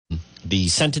the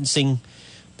sentencing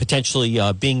potentially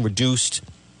being reduced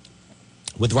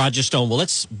with Roger Stone. Well,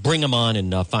 let's bring him on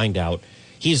and find out.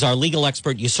 He's our legal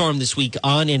expert. You saw him this week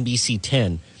on NBC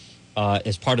 10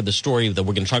 as part of the story that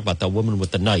we're going to talk about, the woman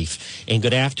with the knife. And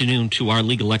good afternoon to our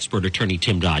legal expert, attorney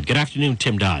Tim Dodd. Good afternoon,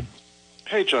 Tim Dodd.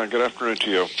 Hey, John. Good afternoon to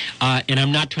you. And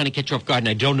I'm not trying to catch you off guard, and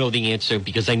I don't know the answer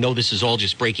because I know this is all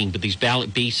just breaking, but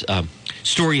these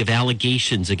story of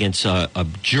allegations against a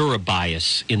juror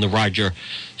bias in the Roger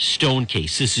Stone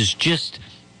case. This is just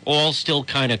all still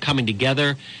kind of coming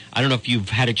together. I don't know if you've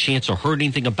had a chance or heard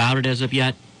anything about it as of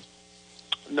yet.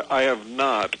 No, I have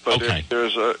not, but okay.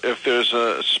 if there's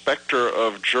a specter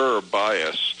of juror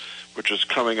bias, which is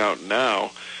coming out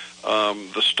now,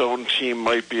 the Stone team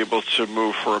might be able to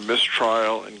move for a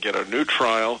mistrial and get a new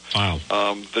trial. Wow.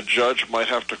 The judge might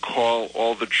have to call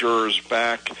all the jurors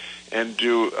back and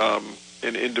do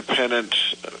an independent,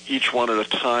 each one at a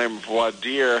time, voir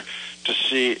dire to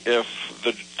see if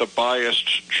the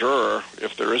biased juror,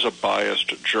 if there is a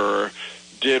biased juror,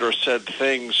 did or said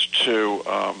things to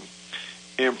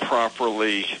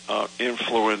improperly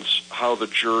influence how the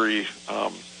jury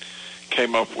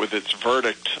came up with its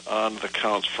verdict on the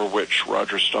counts for which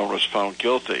Roger Stone was found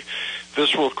guilty.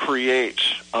 This will create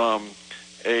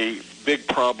a big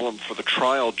problem for the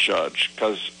trial judge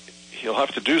because he'll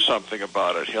have to do something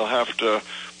about it. He'll have to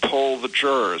poll the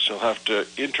jurors. He'll have to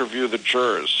interview the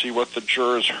jurors, see what the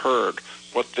jurors heard,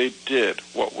 what they did,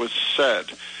 what was said.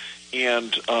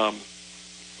 And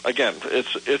again,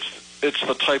 it's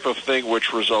the type of thing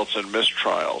which results in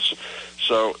mistrials.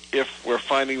 So if we're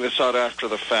finding this out after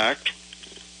the fact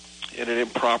and it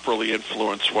improperly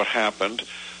influenced what happened,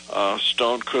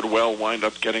 Stone could well wind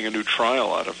up getting a new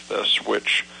trial out of this,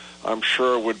 which I'm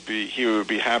sure he would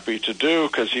be happy to do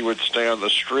because he would stay on the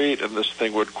street and this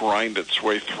thing would grind its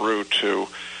way through to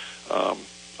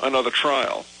another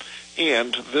trial.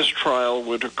 And this trial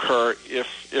would occur,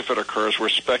 if it occurs, we're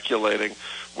speculating,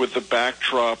 with the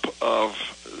backdrop of,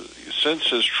 since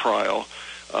his trial,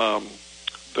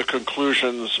 the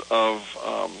conclusions of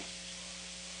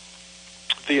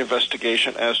the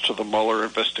investigation as to the Mueller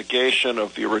investigation,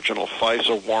 of the original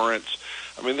FISA warrants.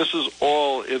 I mean, this is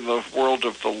all in the world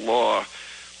of the law,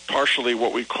 partially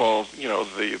what we call,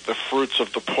 the fruits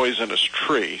of the poisonous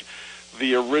tree.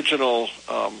 The original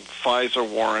FISA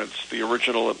warrants, the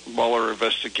original Mueller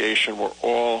investigation were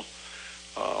all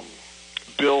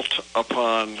built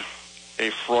upon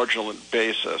a fraudulent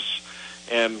basis.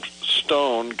 And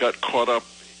Stone got caught up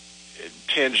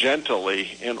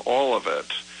tangentially in all of it.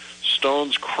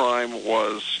 Stone's crime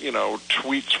was,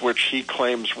 tweets which he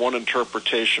claims one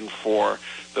interpretation for,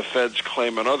 the feds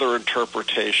claim another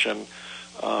interpretation.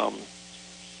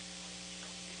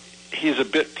 He's a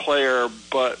bit player,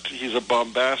 but he's a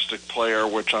bombastic player,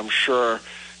 which I'm sure,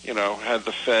 had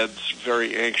the feds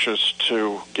very anxious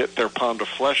to get their pound of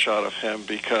flesh out of him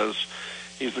because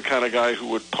he's the kind of guy who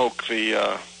would poke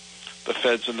the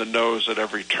feds in the nose at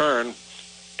every turn,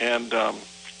 and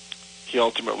he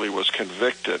ultimately was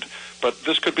convicted. But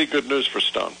this could be good news for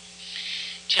Stone.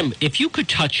 Tim, if you could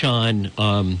touch on,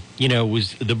 it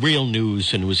was the real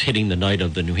news and it was hitting the night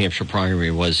of the New Hampshire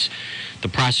primary was the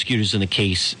prosecutors in the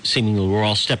case seemingly were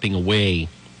all stepping away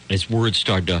as words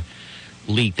started to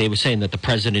leak. They were saying that the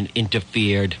president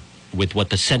interfered with what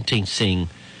the sentencing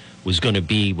was going to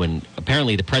be when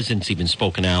apparently the president's even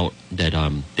spoken out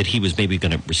that he was maybe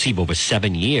going to receive over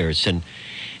 7 years. And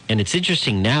it's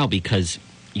interesting now because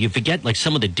you forget like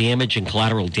some of the damage and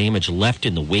collateral damage left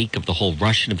in the wake of the whole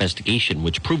Russian investigation,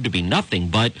 which proved to be nothing.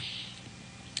 But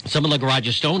someone like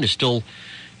Roger Stone is still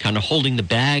kind of holding the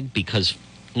bag because,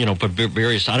 for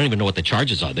various, I don't even know what the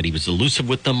charges are, that he was elusive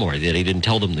with them or that he didn't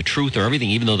tell them the truth or everything,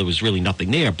 even though there was really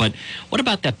nothing there. But what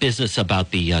about that business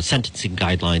about the sentencing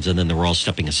guidelines and then they were all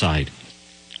stepping aside?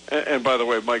 And by the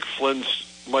way, Mike Flynn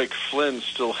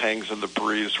still hangs in the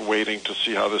breeze waiting to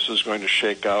see how this is going to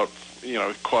shake out,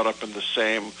 caught up in the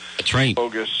same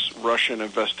bogus Russian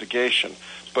investigation.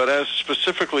 But as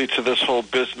specifically to this whole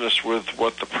business with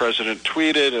what the president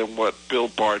tweeted and what Bill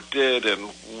Barr did and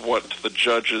what the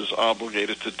judge is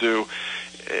obligated to do,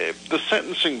 the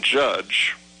sentencing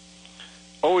judge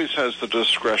always has the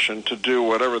discretion to do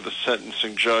whatever the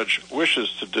sentencing judge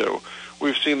wishes to do.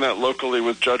 We've seen that locally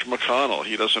with Judge McConnell.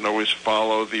 He doesn't always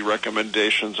follow the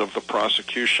recommendations of the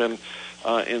prosecution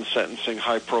in sentencing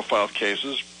high-profile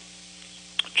cases.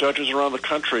 Judges around the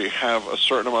country have a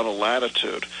certain amount of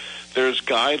latitude. There's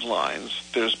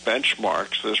guidelines, there's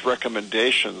benchmarks, there's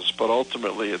recommendations, but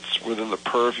ultimately it's within the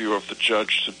purview of the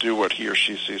judge to do what he or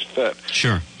she sees fit.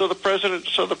 Sure. So the president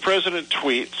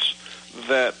tweets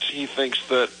that he thinks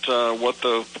that what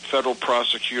the federal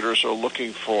prosecutors are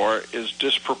looking for is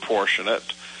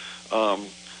disproportionate.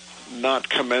 not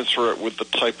commensurate with the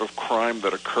type of crime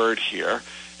that occurred here,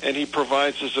 and he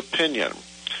provides his opinion.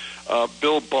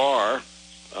 Bill Barr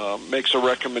makes a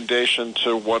recommendation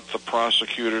to what the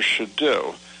prosecutors should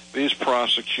do. These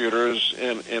prosecutors,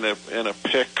 in a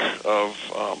pick of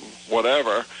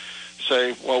whatever,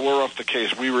 say, well, we're off the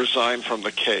case. We resign from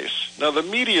the case. Now, the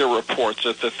media reports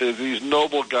it that these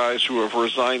noble guys who have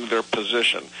resigned their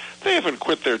position, they haven't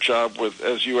quit their job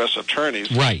as U.S.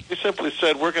 attorneys. Right. They simply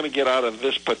said, we're going to get out of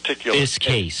this particular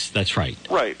case. That's right.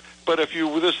 Right. But if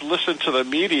you just listen to the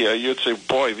media, you'd say,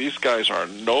 boy, these guys are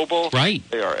noble. Right.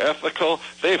 They are ethical.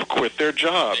 They've quit their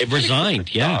job. They've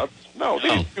resigned, yeah. No, they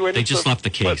didn't do anything. They just left the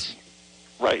case.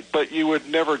 Right, but you would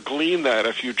never glean that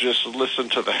if you just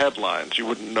listened to the headlines. You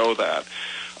wouldn't know that.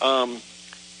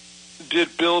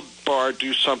 Did Bill Barr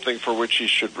do something for which he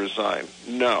should resign?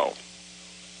 No.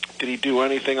 Did he do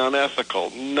anything unethical?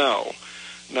 No.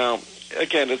 Now,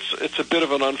 again, it's a bit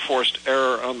of an unforced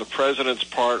error on the president's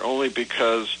part, only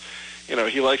because,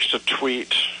 he likes to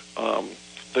tweet.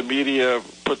 The media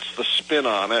puts the spin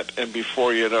on it, and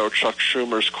before you know, Chuck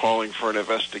Schumer's calling for an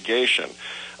investigation.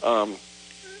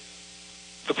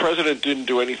 The president didn't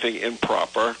do anything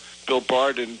improper. Bill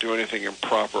Barr didn't do anything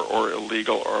improper or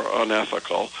illegal or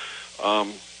unethical.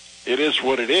 It is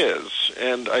what it is.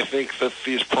 And I think that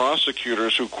these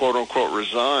prosecutors who, quote-unquote,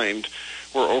 resigned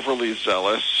were overly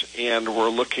zealous and were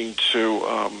looking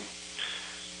to,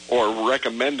 or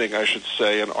recommending, I should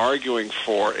say, and arguing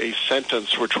for a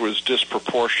sentence which was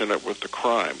disproportionate with the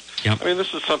crime. Yep. I mean,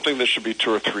 this is something that should be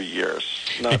 2 or 3 years,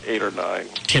 not 8 or 9.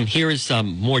 Tim, here is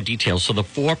more details. So the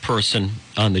foreperson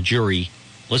on the jury,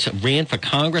 ran for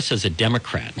Congress as a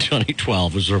Democrat in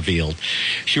 2012, was revealed.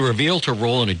 She revealed her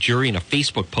role in a jury in a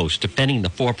Facebook post defending the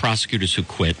 4 prosecutors who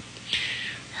quit.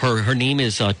 Her name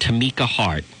is Tamika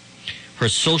Hart. Her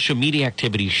social media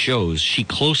activity shows she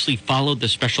closely followed the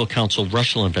special counsel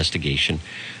Russell investigation,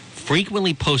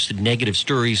 frequently posted negative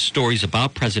stories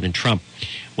about President Trump.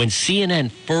 When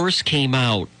CNN first came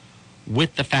out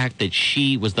with the fact that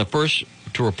she was the first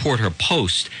to report her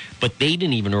post, but they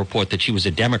didn't even report that she was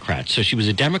a Democrat. So she was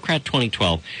a Democrat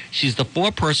 2012. She's the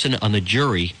foreperson on the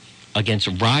jury against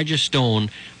Roger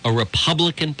Stone, a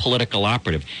Republican political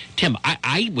operative. Tim,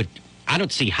 I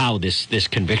don't see how this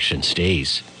conviction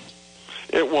stays.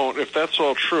 It won't. If that's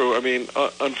all true, I mean,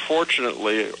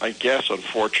 unfortunately,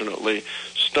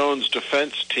 Stone's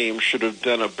defense team should have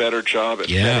done a better job at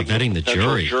vetting the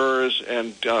jury jurors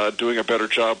and doing a better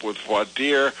job with voir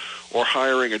dire or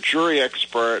hiring a jury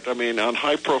expert. I mean, on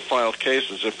high-profile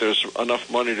cases, if there's enough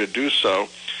money to do so,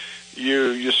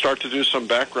 you start to do some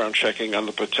background checking on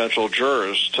the potential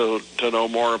jurors to know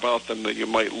more about them that you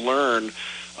might learn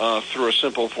through a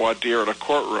simple voir dire in a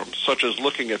courtroom, such as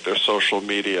looking at their social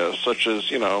media, such as,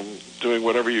 doing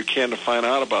whatever you can to find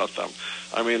out about them.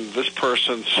 I mean, this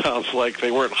person sounds like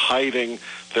they weren't hiding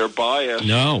their bias,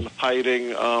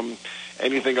 hiding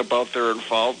anything about their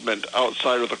involvement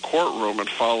outside of the courtroom and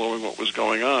following what was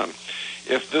going on.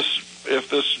 If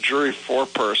this jury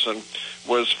foreperson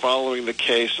was following the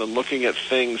case and looking at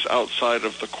things outside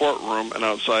of the courtroom and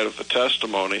outside of the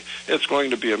testimony, it's going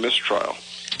to be a mistrial,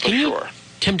 for sure.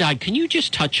 Tim Dodd, can you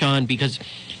just touch on, because,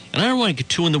 and I don't want to get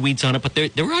too in the weeds on it, but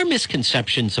there are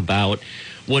misconceptions about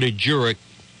what a juror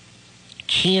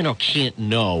can or can't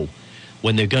know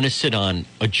when they're going to sit on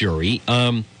a jury.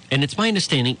 And it's my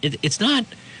understanding, it's not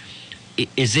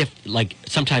as if, like,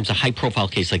 sometimes a high-profile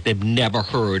case, like they've never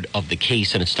heard of the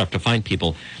case and it's tough to find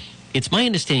people. It's my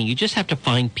understanding you just have to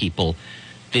find people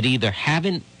that either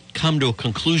haven't come to a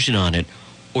conclusion on it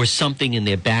or something in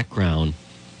their background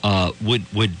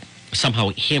would somehow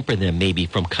hamper them maybe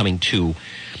from coming to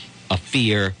a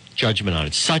fair judgment on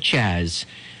it. Such as,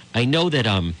 I know that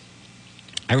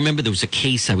I remember there was a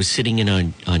case I was sitting in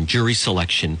on jury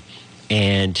selection,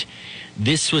 and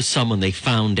this was someone they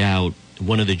found out,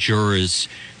 one of the jurors,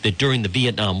 that during the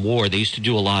Vietnam War they used to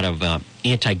do a lot of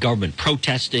anti-government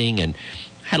protesting and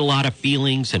had a lot of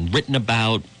feelings and written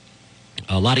about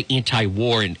a lot of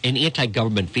anti-war and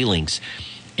anti-government feelings.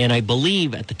 And I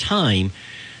believe at the time,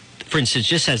 for instance,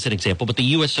 just as an example, but the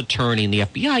U.S. attorney and the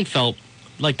FBI felt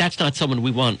like that's not someone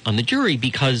we want on the jury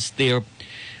because they've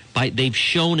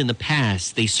shown in the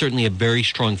past they certainly have very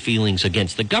strong feelings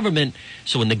against the government.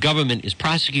 So when the government is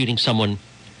prosecuting someone,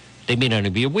 they may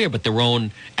not be aware, but their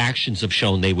own actions have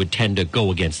shown they would tend to go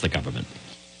against the government.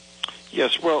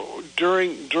 Yes, well,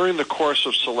 during the course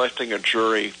of selecting a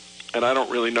jury, and I don't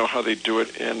really know how they do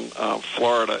it in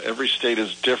Florida, every state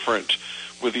is different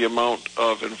with the amount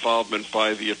of involvement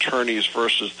by the attorneys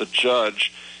versus the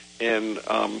judge in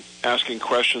asking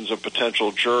questions of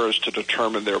potential jurors to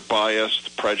determine their bias,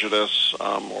 prejudice,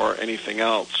 or anything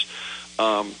else.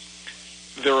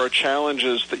 there are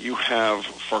challenges that you have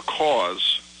for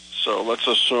cause. So let's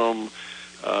assume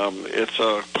it's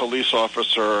a police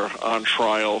officer on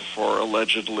trial for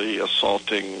allegedly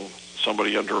assaulting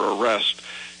somebody under arrest,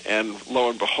 and lo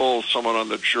and behold, someone on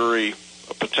the jury,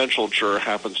 a potential juror,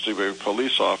 happens to be a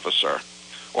police officer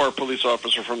or a police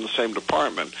officer from the same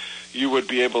department. You would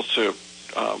be able to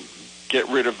get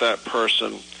rid of that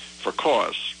person for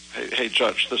cause. Hey,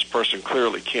 Judge, this person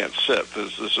clearly can't sit.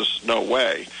 There's just no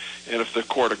way. And if the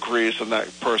court agrees, then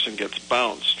that person gets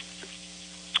bounced.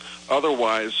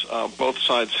 Otherwise, both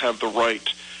sides have the right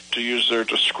to use their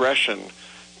discretion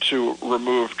to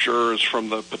remove jurors from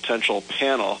the potential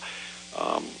panel.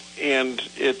 And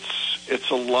it's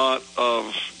a lot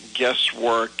of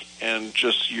guesswork and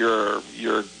just your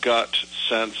gut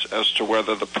sense as to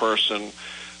whether the person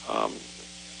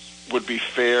would be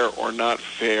fair or not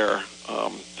fair,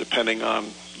 depending on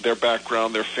their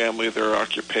background, their family, their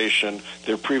occupation,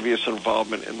 their previous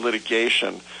involvement in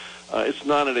litigation. It's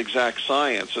not an exact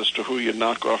science as to who you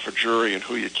knock off a jury and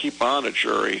who you keep on a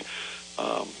jury.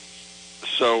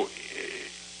 So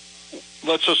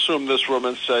let's assume this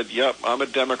woman said, yep, I'm a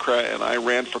Democrat and I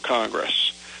ran for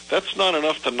Congress. That's not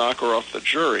enough to knock her off the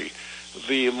jury.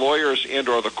 The lawyers and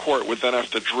or the court would then have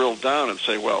to drill down and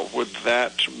say, well, would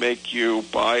that make you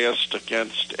biased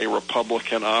against a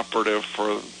Republican operative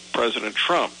for President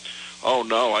Trump? Oh,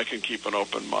 no, I can keep an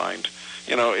open mind.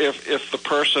 You know, if the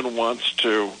person wants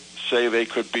to say they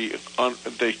could be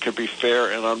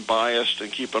fair and unbiased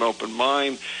and keep an open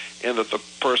mind, and that the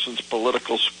person's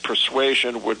political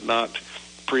persuasion would not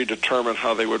predetermine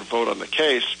how they would vote on the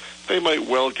case, they might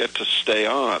well get to stay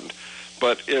on.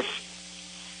 But if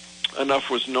enough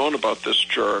was known about this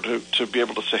juror to be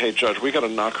able to say, hey, Judge, we got to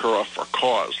knock her off for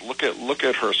cause. Look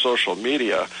at her social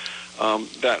media.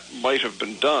 That might have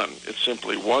been done. It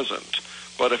simply wasn't.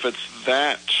 But if it's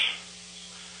that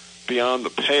beyond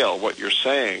the pale, what you're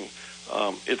saying,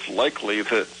 it's likely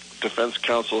that defense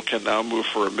counsel can now move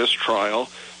for a mistrial.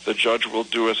 The judge will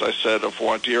do, as I said, a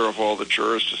voir dire of all the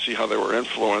jurors to see how they were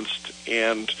influenced.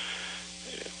 And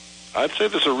I'd say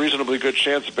there's a reasonably good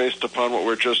chance, based upon what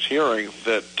we're just hearing,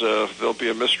 that there'll be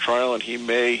a mistrial and he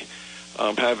may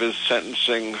have his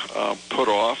sentencing put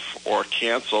off or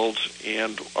canceled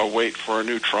and await for a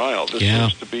new trial. This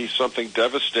seems to be something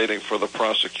devastating for the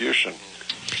prosecution.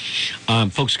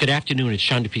 Folks, good afternoon. It's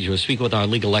Sean DePietro. Speaking with our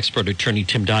legal expert, attorney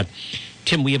Tim Dodd.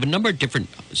 Tim, we have a number of different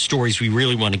stories we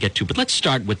really want to get to, but let's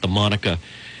start with the Monique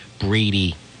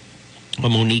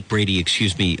Brady,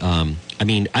 excuse me. I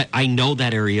mean, I know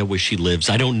that area where she lives.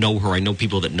 I don't know her. I know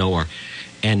people that know her.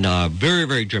 And very,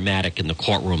 very dramatic in the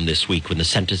courtroom this week when the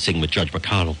sentencing with Judge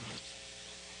McConnell.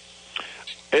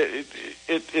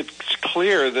 It's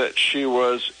clear that she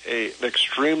was an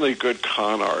extremely good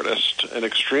con artist, an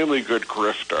extremely good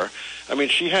grifter. I mean,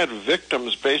 she had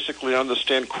victims basically on the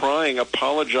stand crying,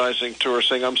 apologizing to her,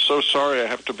 saying, I'm so sorry I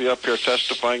have to be up here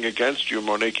testifying against you,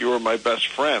 Monique. You were my best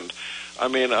friend. I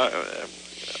mean,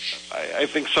 I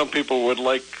think some people would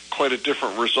like quite a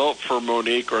different result for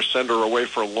Monique or send her away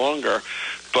for longer.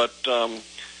 But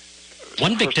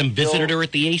one victim visited her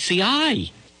at the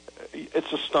ACI.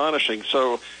 It's astonishing.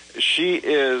 So she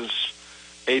is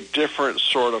a different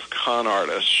sort of con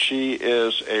artist. She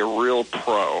is a real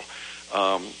pro.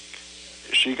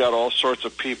 She got all sorts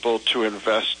of people to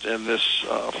invest in this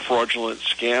fraudulent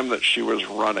scam that she was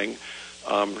running.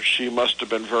 She must have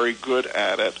been very good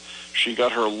at it. She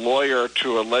got her lawyer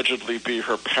to allegedly be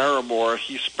her paramour.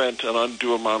 He spent an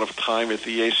undue amount of time at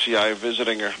the ACI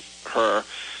visiting her,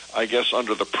 I guess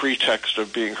under the pretext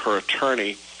of being her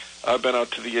attorney. I've been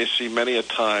out to the AC many a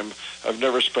time. I've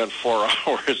never spent 4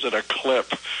 hours at a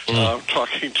clip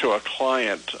talking to a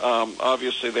client.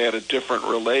 Obviously, they had a different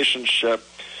relationship.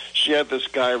 She had this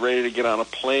guy ready to get on a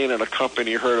plane and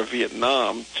accompany her to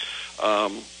Vietnam.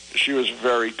 She was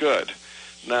very good.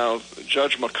 Now,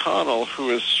 Judge McConnell, who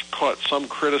has caught some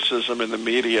criticism in the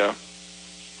media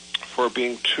for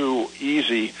being too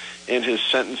easy in his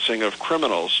sentencing of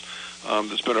criminals,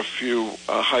 there's been a few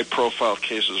high-profile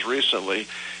cases recently.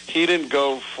 He didn't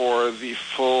go for the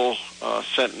full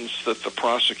sentence that the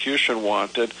prosecution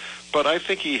wanted, but I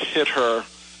think he hit her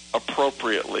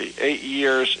appropriately. 8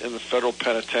 years in the federal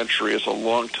penitentiary is a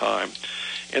long time.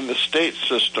 In the state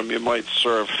system, you might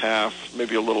serve half,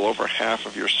 maybe a little over half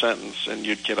of your sentence, and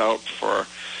you'd get out for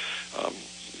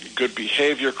good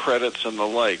behavior credits and the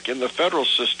like. In the federal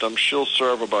system, she'll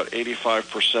serve about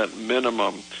 85%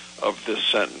 minimum of this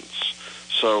sentence.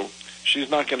 So she's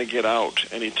not going to get out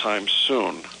anytime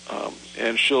soon,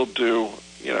 and she'll do,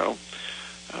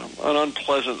 an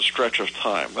unpleasant stretch of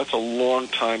time. That's a long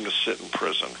time to sit in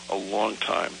prison, a long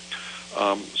time.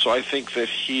 So I think that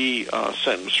he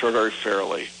sentenced her very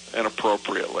fairly and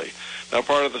appropriately. Now,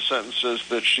 part of the sentence is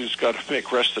that she's got to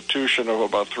make restitution of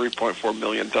about $3.4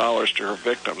 million to her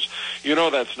victims. You know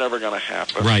that's never going to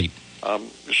happen. Right.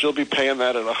 She'll be paying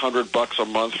that at $100 a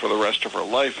month for the rest of her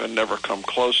life and never come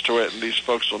close to it, and these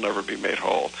folks will never be made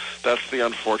whole. That's the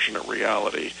unfortunate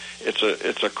reality. It's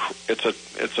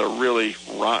a really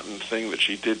rotten thing that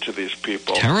she did to these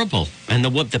people. Terrible. And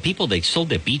the people, they sold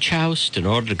their beach house in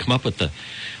order to come up with the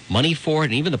money for it,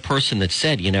 and even the person that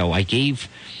said,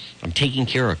 I'm taking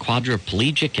care of a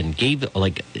quadriplegic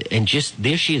and just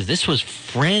there she is. This was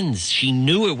friends. She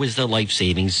knew it was their life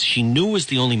savings. She knew it was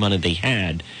the only money they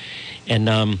had. And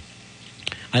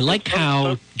I like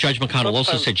how Judge McConnell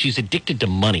also said she's addicted to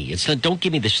money. It's not, don't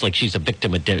give me this like she's a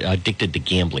victim addicted to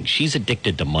gambling. She's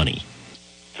addicted to money.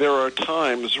 There are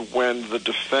times when the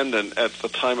defendant at the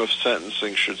time of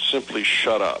sentencing should simply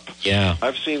shut up. Yeah.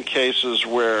 I've seen cases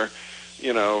where,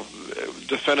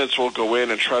 defendants will go in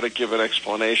and try to give an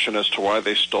explanation as to why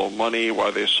they stole money,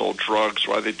 why they sold drugs,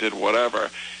 why they did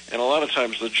whatever. And a lot of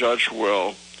times the judge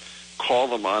will call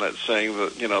them on it saying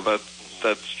that,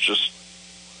 that's just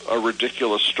a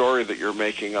ridiculous story that you're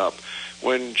making up.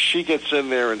 When she gets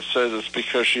in there and says it's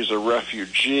because she's a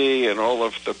refugee and all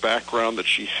of the background that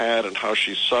she had and how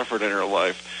she suffered in her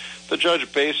life, the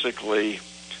judge basically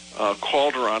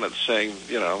called her on it saying,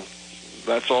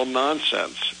 that's all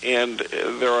nonsense. And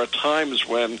there are times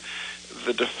when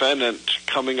the defendant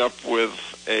coming up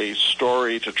with a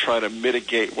story to try to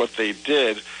mitigate what they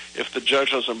did, if the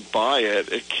judge doesn't buy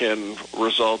it, it can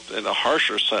result in a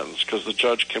harsher sentence because the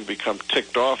judge can become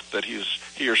ticked off that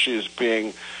he or she is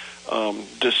being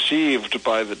deceived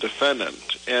by the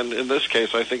defendant. And in this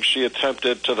case, I think she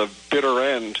attempted to the bitter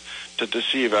end to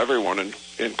deceive everyone,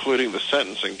 including the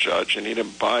sentencing judge, and he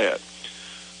didn't buy it.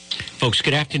 Folks,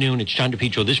 good afternoon. It's John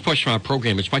DePietro. This portion of our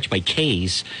program is watched by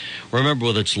Kay's. Remember,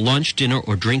 whether it's lunch, dinner,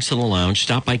 or drinks in the lounge,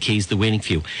 stop by Kay's. They're waiting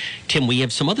for you. Tim, we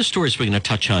have some other stories we're going to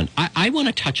touch on. I want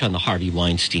to touch on the Harvey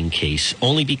Weinstein case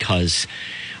only because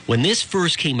when this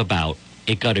first came about,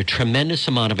 it got a tremendous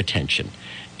amount of attention.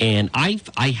 And I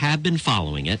have been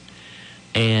following it.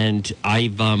 And I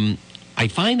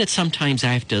find that sometimes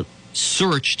I have to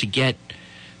search to get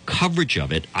coverage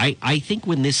of it. I think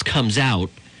when this comes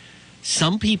out,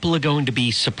 some people are going to be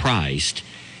surprised.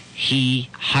 He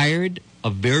hired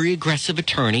a very aggressive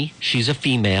attorney. She's a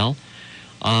female.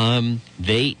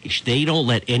 They don't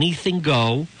let anything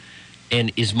go.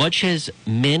 And as much as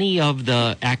many of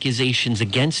the accusations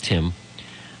against him,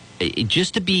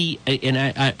 just to be, and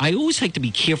I always like to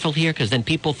be careful here because then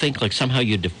people think like somehow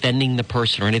you're defending the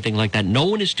person or anything like that. No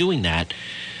one is doing that.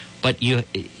 But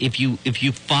if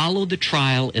you follow the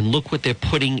trial and look what they're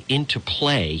putting into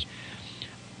play,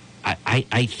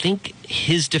 I think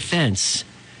his defense,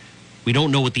 we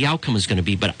don't know what the outcome is going to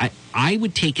be, but I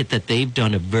would take it that they've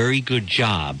done a very good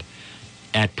job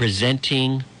at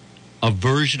presenting a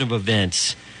version of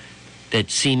events that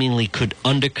seemingly could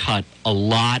undercut a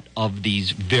lot of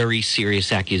these very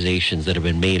serious accusations that have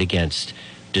been made against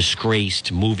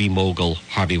disgraced movie mogul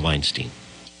Harvey Weinstein.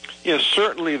 Yes,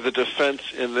 certainly the defense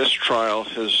in this trial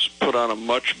has put on a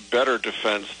much better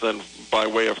defense than, by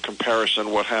way of comparison,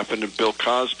 what happened in Bill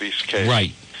Cosby's case.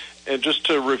 Right. And just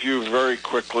to review very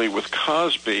quickly with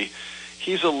Cosby,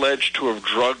 he's alleged to have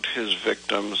drugged his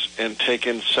victims and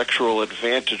taken sexual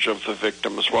advantage of the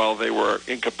victims while they were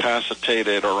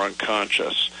incapacitated or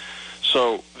unconscious.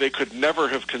 So they could never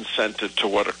have consented to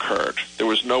what occurred. There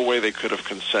was no way they could have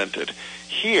consented.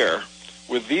 Here,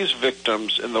 with these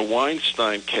victims in the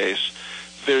Weinstein case,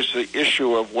 there's the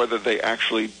issue of whether they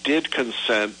actually did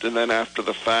consent and then after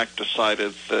the fact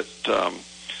decided that,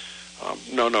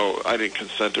 no, I didn't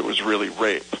consent, it was really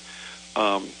rape.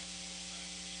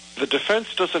 The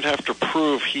defense doesn't have to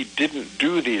prove he didn't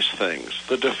do these things.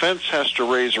 The defense has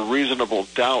to raise a reasonable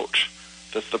doubt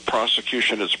that the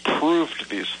prosecution has proved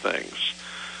these things.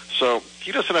 So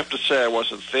he doesn't have to say I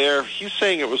wasn't there. He's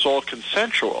saying it was all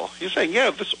consensual. He's saying, yeah,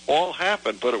 this all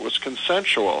happened, but it was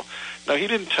consensual. Now, he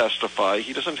didn't testify.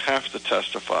 He doesn't have to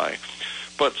testify.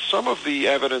 But some of the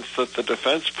evidence that the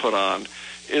defense put on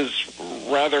is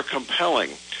rather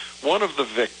compelling. One of the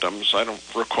victims, I don't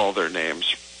recall their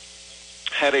names,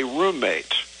 had a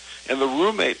roommate, and the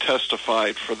roommate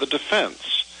testified for the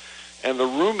defense. And the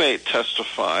roommate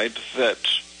testified that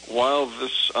while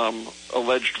this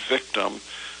alleged victim,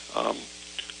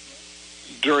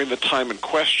 during the time in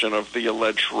question of the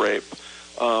alleged rape,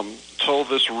 told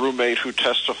this roommate who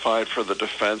testified for the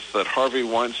defense that Harvey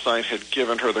Weinstein had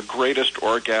given her the greatest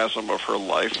orgasm of her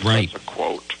life. Right. That's a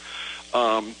quote.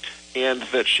 And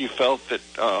that she felt that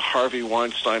Harvey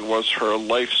Weinstein was her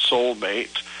life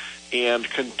soulmate, and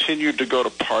continued to go to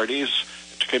parties,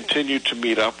 to continue to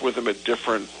meet up with him at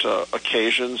different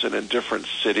occasions and in different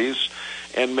cities,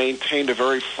 and maintained a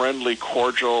very friendly,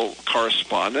 cordial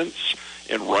correspondence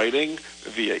in writing,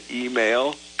 via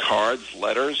email, cards,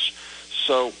 letters.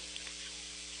 So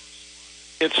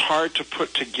it's hard to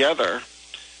put together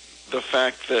the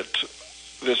fact that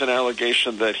there's an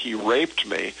allegation that he raped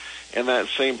me, and that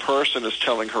same person is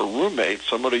telling her roommate,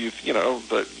 somebody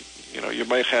that you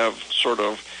might have sort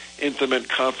of intimate,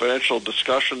 confidential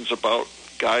discussions about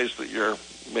guys that you're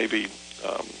maybe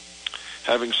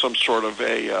having some sort of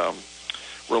a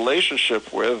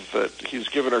relationship with, that he's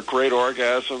given her great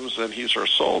orgasms and he's her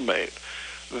soulmate.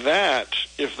 That,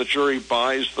 if the jury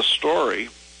buys the story,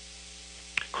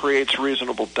 creates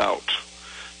reasonable doubt.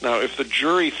 Now, if the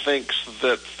jury thinks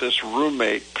that this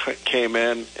roommate came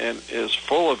in and is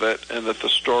full of it, and that the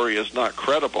story is not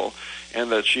credible,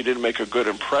 and that she didn't make a good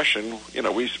impression,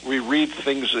 we read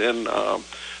things in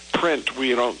print.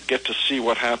 We don't get to see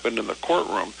what happened in the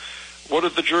courtroom. What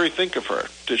did the jury think of her?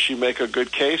 Did she make a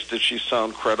good case? Did she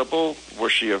sound credible?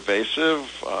 Was she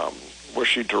evasive? Was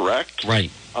she direct?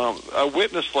 Right. A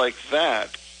witness like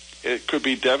that, it could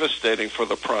be devastating for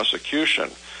the prosecution.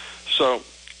 So,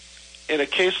 in a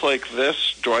case like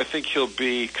this, do I think he'll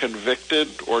be convicted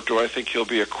or do I think he'll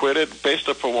be acquitted? Based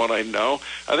upon what I know,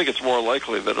 I think it's more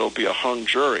likely that it'll be a hung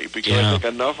jury, because I think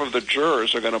enough of the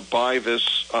jurors are going to buy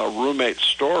this roommate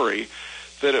story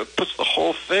that it puts the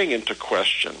whole thing into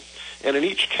question. And in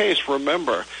each case,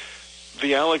 remember,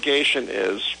 the allegation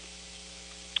is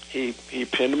he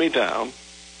pinned me down.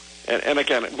 And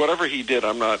again, whatever he did,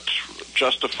 I'm not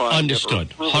justifying.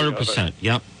 Understood. 100%.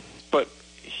 Yep. But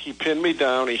he pinned me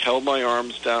down. He held my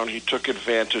arms down. He took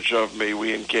advantage of me.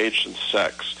 We engaged in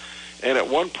sex. And at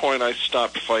one point, I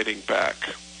stopped fighting back.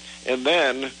 And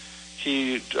then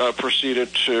he proceeded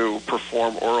to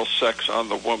perform oral sex on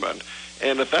the woman.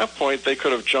 And at that point, they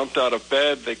could have jumped out of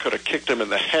bed. They could have kicked him in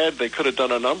the head. They could have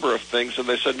done a number of things. And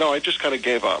they said, no, I just kind of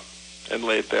gave up and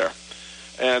laid there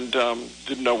and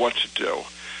didn't know what to do.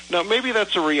 Now, maybe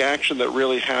that's a reaction that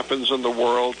really happens in the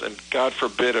world, and God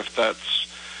forbid if that's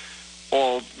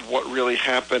all what really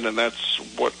happened and that's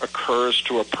what occurs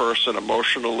to a person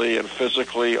emotionally and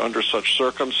physically under such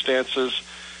circumstances.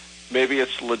 Maybe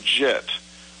it's legit.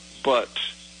 But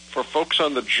for folks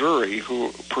on the jury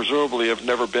who presumably have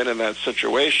never been in that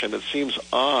situation, it seems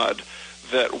odd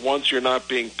that once you're not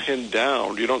being pinned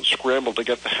down, you don't scramble to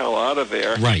get the hell out of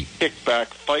there, right, kick back,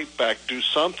 fight back, do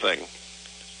something,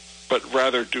 but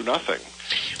rather do nothing.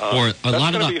 Or a lot of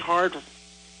that's going to be hard.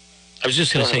 I was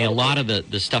just going to say, a lot of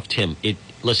the stuff, Tim,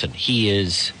 listen, he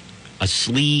is a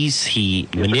sleaze.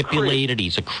 He's manipulated.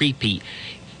 He's a creep. He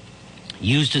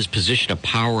used his position of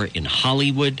power in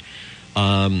Hollywood.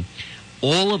 All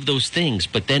of those things.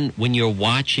 But then when you're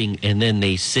watching and then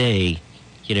they say,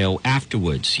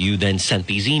 afterwards, you then sent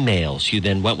these emails. You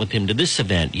then went with him to this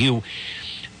event.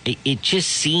 It just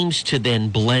seems to then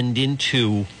blend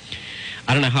into,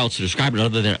 I don't know how else to describe it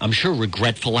other than, I'm sure,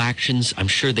 regretful actions. I'm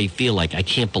sure they feel like, I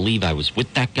can't believe I was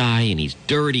with that guy and he's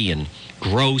dirty and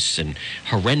gross and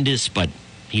horrendous, but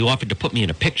he offered to put me in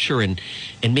a picture, and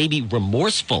maybe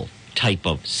remorseful type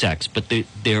of sex. But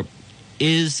there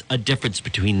is a difference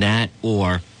between that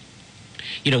or,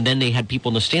 then they had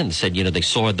people in the stand that said, they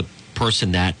saw the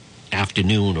person that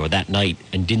afternoon or that night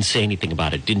and didn't say anything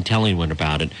about it, didn't tell anyone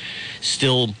about it,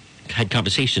 still had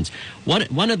conversations.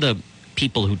 One of the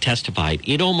people who testified,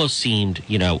 it almost seemed,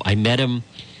 I met him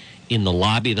in the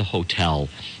lobby of the hotel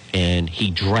and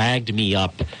he dragged me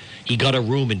up. He got a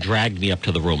room and dragged me up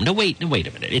to the room. No, wait a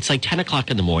minute. It's like 10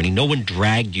 o'clock in the morning. No one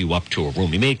dragged you up to a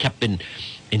room. He may have kept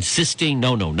insisting,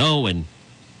 no, and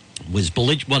was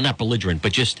not belligerent,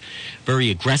 but just very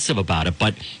aggressive about it.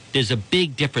 But there's a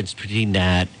big difference between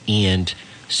that and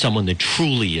someone that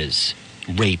truly is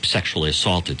raped, sexually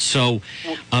assaulted. So,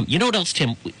 you know what else,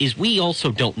 Tim, is we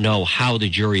also don't know how the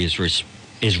jury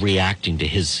is reacting to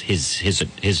his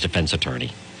defense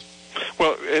attorney.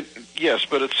 Well, yes,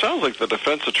 but it sounds like the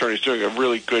defense attorney is doing a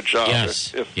really good job.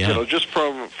 Yes. Just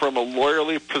from a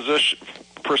lawyerly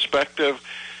perspective,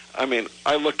 I mean,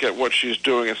 I look at what she's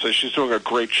doing and say she's doing a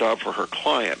great job for her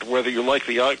client. Whether you like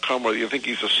the outcome, whether you think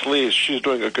he's a sleaze, she's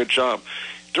doing a good job.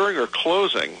 During her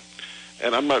closing,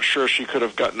 and I'm not sure she could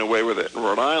have gotten away with it in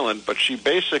Rhode Island, but she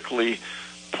basically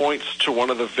points to one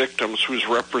of the victims who's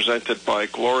represented by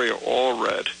Gloria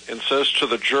Allred and says to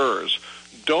the jurors,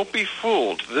 don't be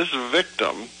fooled. This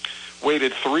victim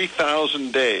waited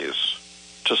 3,000 days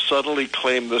to suddenly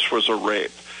claim this was a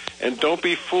rape. And don't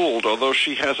be fooled, although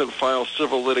she hasn't filed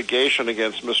civil litigation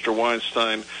against Mr.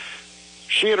 Weinstein,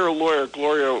 she and her lawyer,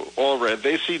 Gloria Allred,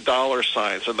 they see dollar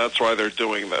signs, and that's why they're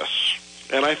doing this.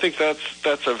 And I think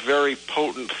that's a very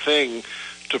potent thing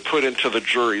to put into the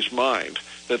jury's mind,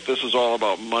 that this is all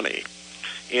about money.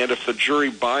 And if the jury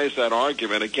buys that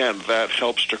argument, again, that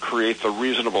helps to create the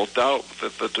reasonable doubt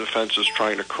that the defense is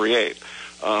trying to create.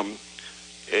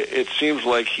 It seems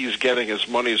like he's getting his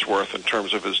money's worth in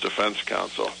terms of his defense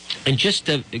counsel. And just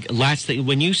last thing,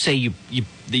 when you say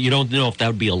you don't know if that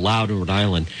would be allowed in Rhode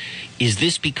Island, is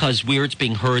this because where it's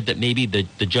being heard that maybe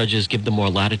the judges give them more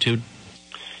latitude?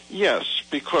 Yes,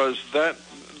 because that's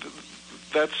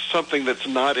something that's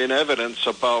not in evidence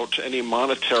about any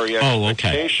monetary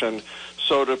expectation. Okay.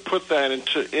 So to put that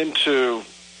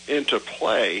into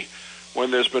play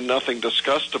when there's been nothing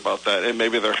discussed about that, and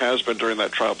maybe there has been during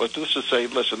that trial, but just to say,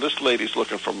 listen, this lady's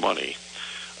looking for money,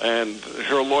 and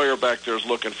her lawyer back there is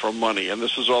looking for money, and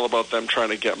this is all about them trying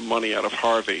to get money out of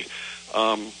Harvey.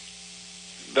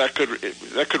 That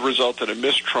could result in a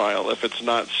mistrial if it's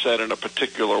not said in a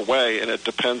particular way, and it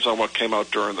depends on what came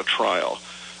out during the trial.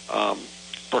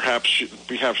 Perhaps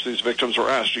these victims were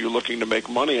asked, are you looking to make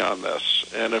money on this?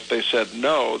 And if they said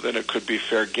no, then it could be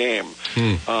fair game.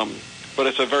 But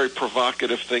it's a very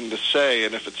provocative thing to say,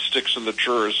 and if it sticks in the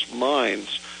jurors'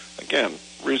 minds, again,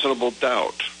 reasonable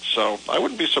doubt. So I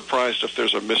wouldn't be surprised if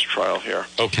there's a mistrial here.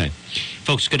 Okay.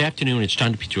 Folks, good afternoon. It's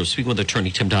John DePietro speaking with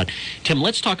attorney Tim Dodd. Tim,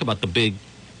 let's talk about the big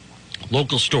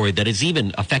local story that has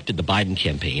even affected the Biden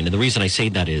campaign. And the reason I say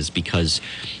that is because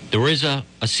there is a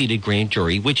seated grand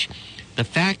jury, which the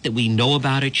fact that we know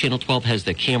about it, Channel 12 has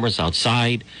the cameras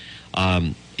outside,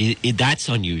 that's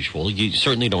unusual. You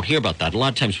certainly don't hear about that. A lot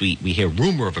of times we hear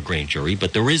rumor of a grand jury,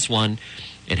 but there is one.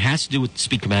 It has to do with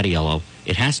Speaker Mattiello.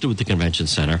 It has to do with the convention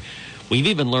center. We've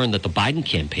even learned that the Biden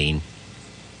campaign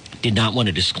did not want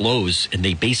to disclose, and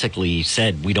they basically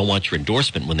said, we don't want your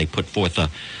endorsement when they put forth a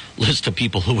list of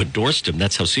people who endorsed him.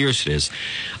 That's how serious it is.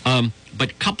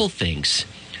 But couple things.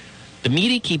 The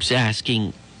media keeps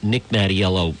asking Nick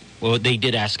Mattiello, well, they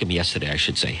did ask him yesterday, I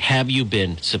should say, have you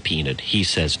been subpoenaed? He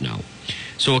says no.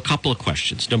 So a couple of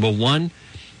questions. Number one,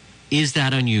 is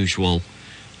that unusual?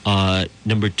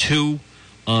 Number two,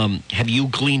 have you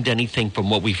gleaned anything from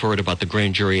what we've heard about the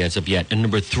grand jury as of yet? And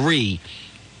number three,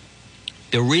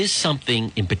 there is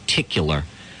something in particular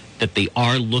that they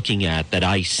are looking at that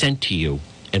I sent to you,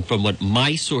 and from what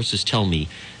my sources tell me,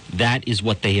 that is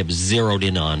what they have zeroed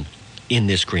in on in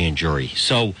this grand jury.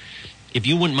 So if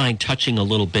you wouldn't mind touching a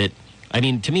little bit, I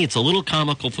mean, to me, it's a little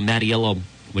comical for Mattiello.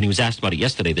 When he was asked about it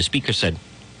yesterday, the speaker said,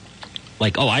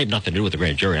 like, oh, I have nothing to do with the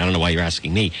grand jury. I don't know why you're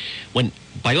asking me. When,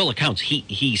 by all accounts,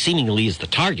 he seemingly is the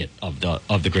target of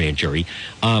the grand jury.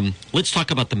 Let's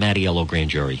talk about the Mattiello grand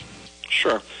jury.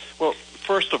 Sure. Well,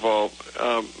 first of all,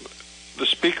 the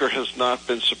speaker has not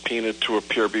been subpoenaed to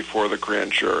appear before the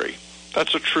grand jury.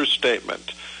 That's a true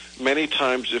statement. Many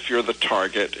times if you're the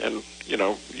target, and,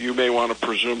 you may want to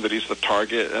presume that he's the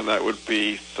target, and that would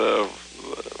be the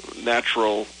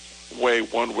natural way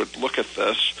one would look at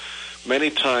this. Many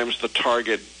times the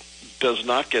target does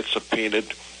not get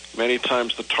subpoenaed. Many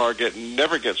times the target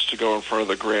never gets to go in front of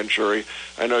the grand jury.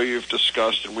 I know you've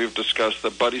discussed, and we've discussed,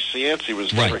 that Buddy Cianci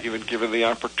was never even given the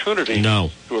opportunity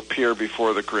to appear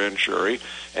before the grand jury.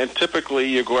 And typically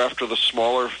you go after the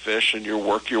smaller fish and you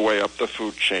work your way up the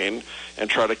food chain and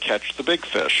try to catch the big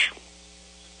fish.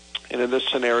 And in this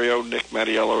scenario, Nick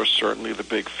Mattiello is certainly the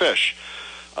big fish.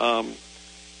 A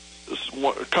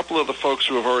couple of the folks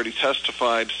who have already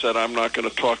testified said, I'm not going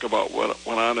to talk about what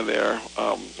went on in there.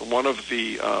 One of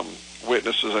the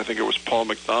witnesses, I think it was Paul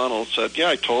McDonald, said, yeah,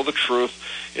 I told the truth.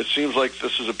 It seems like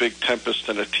this is a big tempest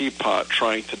in a teapot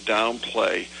trying to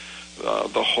downplay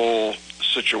the whole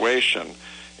situation.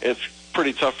 It's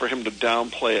pretty tough for him to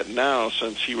downplay it now,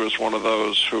 since he was one of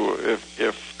those who,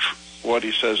 if what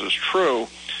he says is true,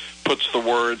 puts the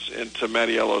words into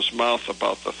Mattiello's mouth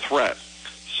about the threat.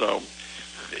 So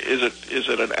is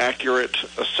it an accurate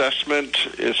assessment?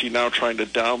 Is he now trying to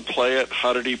downplay it?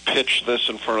 How did he pitch this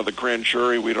in front of the grand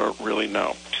jury? We don't really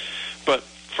know. But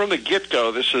from the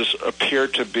get-go, this has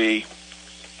appeared to be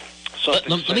something.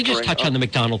 Let me just touch on the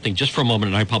McDonald thing just for a moment,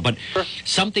 and I apologize. But sure.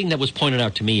 Something that was pointed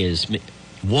out to me is,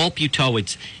 Walt Buteau,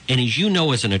 and as you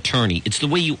know as an attorney, it's the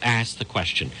way you ask the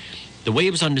question. The way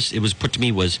it was put to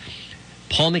me was,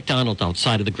 Paul McDonald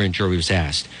outside of the grand jury was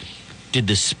asked, did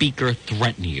the speaker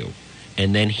threaten you?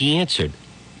 And then he answered,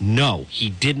 no, he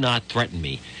did not threaten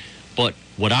me. But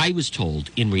what I was told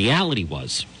in reality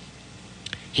was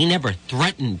he never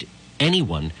threatened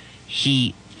anyone.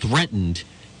 He threatened,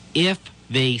 if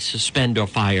they suspend or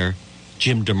fire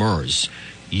Jim Demers,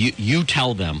 you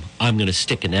tell them I'm going to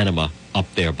stick an enema up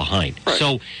there behind. Right.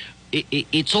 So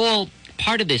it's all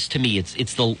part of this to me.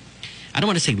 It's the I don't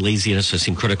want to say laziness or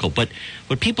seem critical, but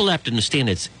what people have to understand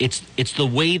is it's the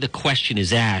way the question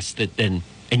is asked that then,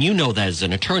 and you know that as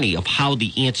an attorney, of how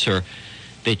the answer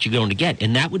that you're going to get,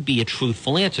 and that would be a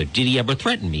truthful answer. Did he ever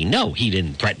threaten me? No, he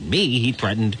didn't threaten me. He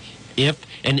threatened if,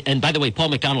 and by the way, Paul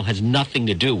McDonald has nothing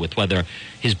to do with whether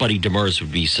his buddy Demers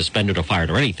would be suspended or fired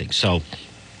or anything. So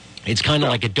it's kind of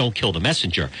like a don't kill the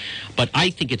messenger. But I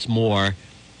think it's more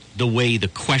the way the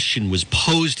question was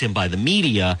posed to him by the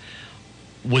media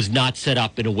was not set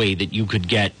up in a way that you could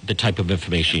get the type of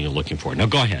information you're looking for. Now,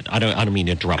 go ahead. I don't mean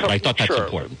to interrupt, but I thought that's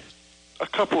important. A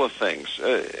couple of things,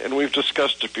 and we've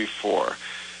discussed it before.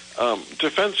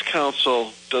 Defense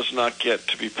counsel does not get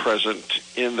to be present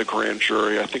in the grand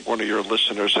jury. I think one of your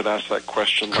listeners had asked that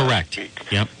question last week.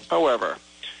 Yep. However,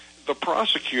 the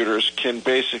prosecutors can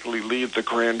basically lead the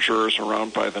grand jurors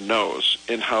around by the nose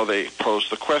in how they pose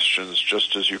the questions,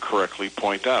 just as you correctly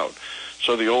point out.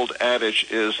 So the old adage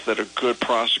is that a good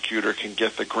prosecutor can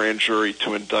get the grand jury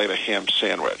to indict a ham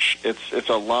sandwich. It's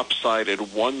a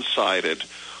lopsided, one-sided,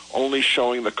 only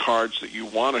showing the cards that you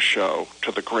want to show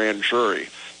to the grand jury.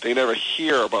 They never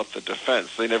hear about the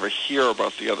defense. They never hear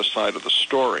about the other side of the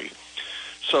story.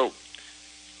 So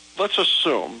let's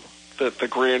assume that the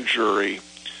grand jury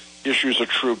issues a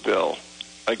true bill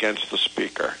against the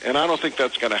speaker. And I don't think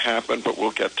that's going to happen, but we'll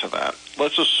get to that.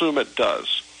 Let's assume it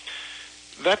does.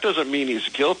 That doesn't mean he's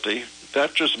guilty.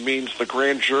 That just means the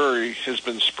grand jury has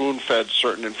been spoon-fed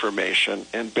certain information,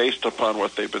 and based upon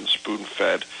what they've been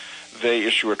spoon-fed, they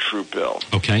issue a true bill.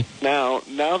 Okay. Now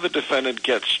the defendant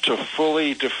gets to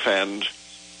fully defend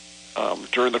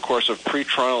during the course of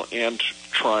pretrial and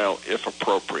trial, if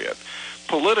appropriate.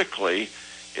 Politically,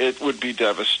 it would be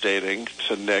devastating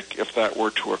to Nick if that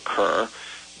were to occur.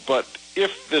 But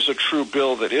if there's a true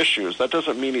bill that issues, that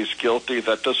doesn't mean he's guilty.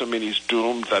 That doesn't mean he's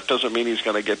doomed. That doesn't mean he's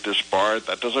going to get disbarred.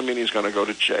 That doesn't mean he's going to go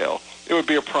to jail. It would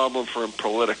be a problem for him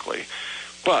politically.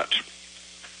 But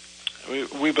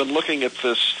we've been looking at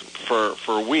this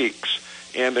for weeks,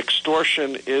 and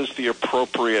extortion is the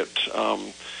appropriate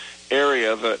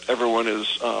area that everyone is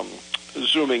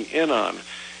zooming in on.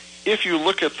 If you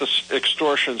look at the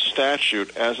extortion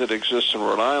statute as it exists in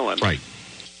Rhode Island, right,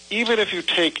 even if you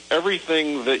take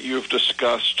everything that you've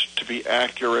discussed to be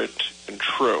accurate and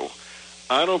true,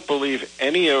 I don't believe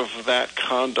any of that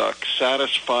conduct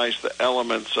satisfies the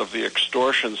elements of the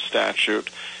extortion statute.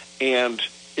 And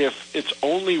if it's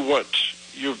only what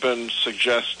you've been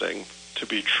suggesting to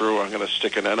be true, I'm going to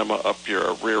stick an enema up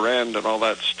your rear end and all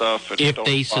that stuff. And if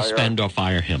they suspend or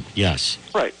fire him, yes.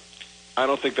 Right. I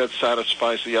don't think that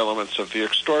satisfies the elements of the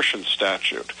extortion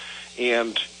statute.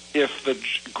 And if the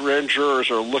grand jurors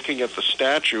are looking at the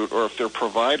statute, or if they're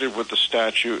provided with the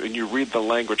statute and you read the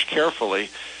language carefully,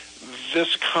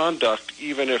 this conduct,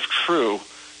 even if true,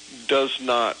 does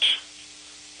not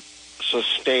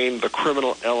sustain the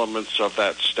criminal elements of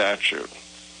that statute.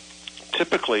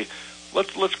 Typically,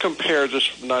 let's compare,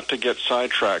 just not to get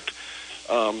sidetracked.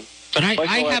 But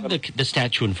I have the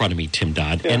statute in front of me, Tim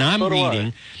Dodd, and I'm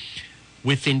reading,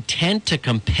 with intent to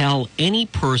compel any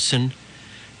person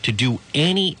to do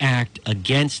any act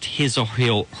against his or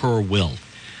her will.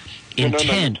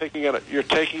 Intent. No, you're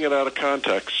taking it out of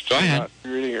context. Go ahead.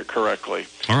 You're not reading it correctly.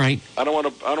 All right. I don't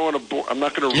want to. I'm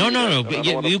not going to read it. No.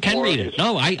 But you can read it.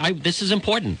 No, this is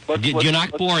important. You're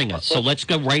not boring us, so let's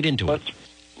go right into it.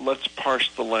 Let's parse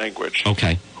the language.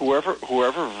 Okay. Whoever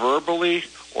verbally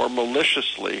or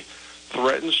maliciously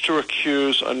threatens to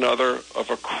accuse another of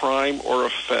a crime or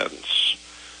offense,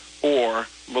 or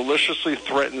maliciously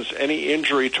threatens any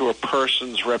injury to a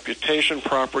person's reputation,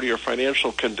 property, or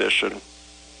financial condition,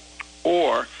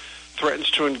 or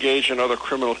threatens to engage in other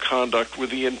criminal conduct with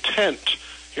the intent,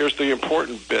 here's the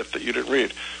important bit that you didn't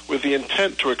read, with the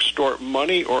intent to extort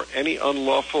money or any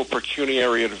unlawful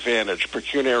pecuniary advantage.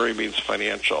 Pecuniary means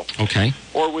financial. Okay.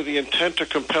 Or with the intent to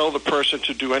compel the person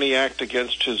to do any act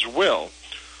against his will.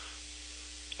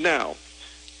 Now,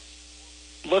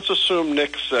 let's assume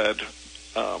Nick said,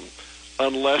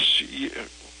 unless you,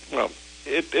 well,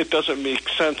 it doesn't make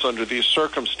sense under these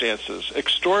circumstances.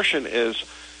 Extortion is,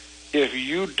 if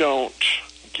you don't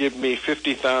give me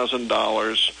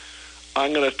 $50,000,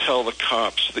 I'm going to tell the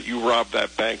cops that you robbed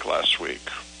that bank last week.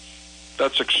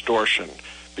 That's extortion.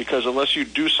 Because unless you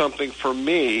do something for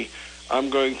me, I'm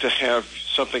going to have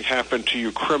something happen to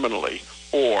you criminally.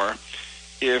 Or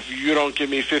if you don't give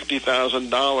me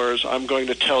 $50,000, I'm going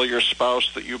to tell your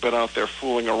spouse that you've been out there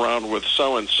fooling around with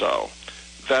so-and-so.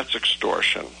 That's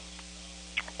extortion.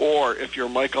 Or if you're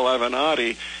Michael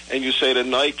Avenatti and you say to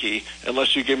Nike,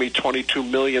 unless you give me $22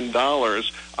 million,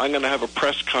 I'm going to have a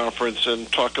press conference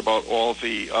and talk about all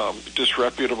the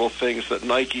disreputable things that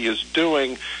Nike is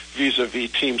doing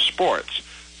vis-a-vis team sports.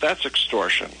 That's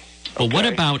extortion. But what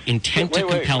about intent to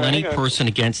compel any hang on. person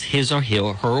against his or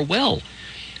her will?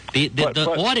 The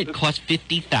audit cost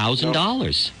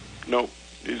 $50,000. No,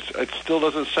 it still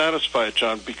doesn't satisfy it,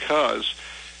 John, because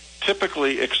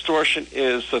typically extortion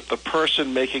is that the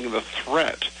person making the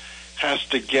threat has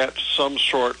to get some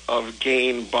sort of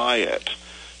gain by it.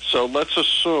 So let's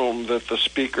assume that the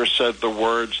speaker said the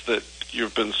words that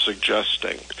you've been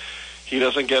suggesting. He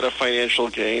doesn't get a financial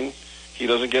gain. He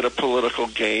doesn't get a political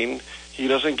gain. He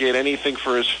doesn't get anything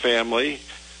for his family.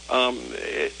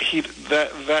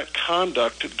 That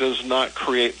conduct does not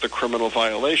create the criminal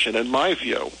violation, in my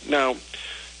view. Now,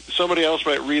 somebody else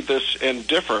might read this and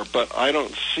differ, but I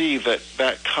don't see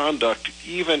that conduct,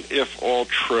 even if all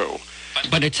true.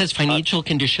 But it says financial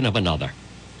condition of another.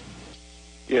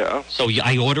 Yeah. So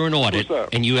I order an audit,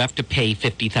 and you have to pay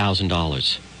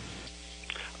 $50,000.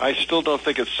 I still don't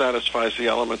think it satisfies the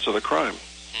elements of the crime.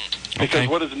 Because Okay.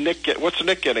 what does Nick get? What's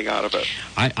Nick getting out of it?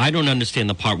 I don't understand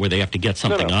the part where they have to get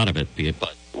something out of it.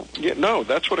 But No,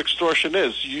 that's what extortion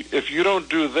is. If you don't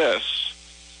do this,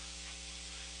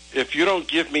 if you don't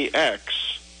give me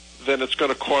X, then it's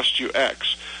going to cost you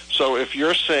X. So if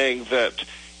you're saying that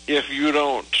if you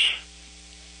don't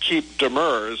keep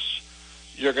demurs,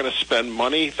 you're going to spend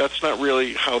money, that's not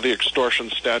really how the extortion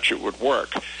statute would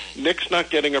work. Nick's not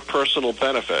getting a personal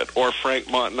benefit, or Frank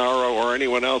Montanaro or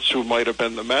anyone else who might have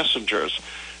been the messengers.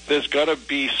 There's got to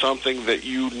be something that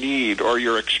you need or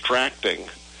you're extracting,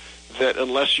 that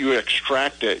unless you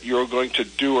extract it, you're going to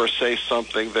do or say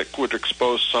something that would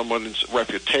expose someone's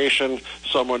reputation,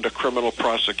 someone to criminal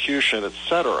prosecution,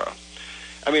 etc.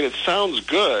 I mean, it sounds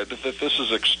good that this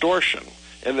is extortion,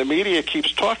 and the media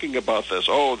keeps talking about this.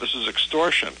 Oh, this is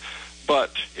extortion.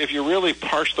 But if you really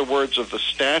parse the words of the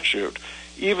statute,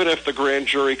 even if the grand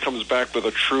jury comes back with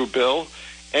a true bill,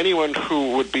 anyone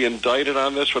who would be indicted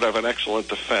on this would have an excellent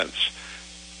defense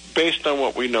based on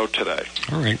what we know today.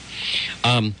 All right.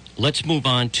 Let's move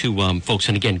on to folks.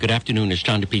 And again, good afternoon. It's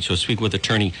John DePizzo. Speaking with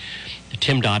attorney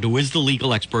Tim Dodd, who is the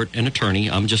legal expert and attorney.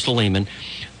 I'm just a layman.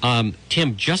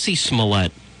 Tim, Jussie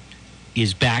Smollett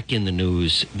is back in the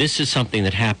news. This is something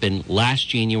that happened last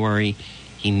January.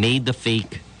 He made the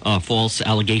fake false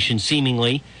allegation,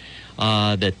 seemingly,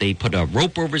 that they put a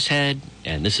rope over his head,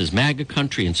 and this is MAGA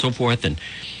country and so forth. And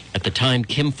at the time,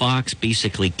 Kim Foxx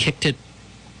basically kicked it.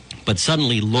 But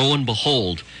suddenly, lo and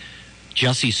behold,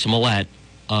 Jussie Smollett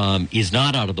is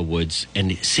not out of the woods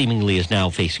and seemingly is now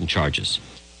facing charges.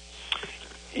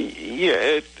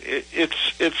 Yeah,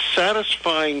 it's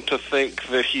satisfying to think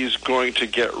that he's going to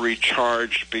get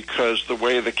recharged, because the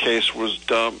way the case was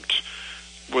dumped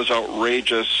was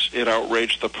outrageous. It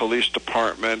outraged the police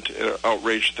department. It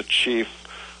outraged the chief.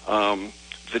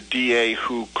 The DA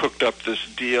who cooked up this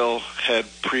deal had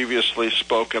previously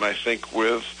spoken, I think,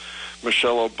 with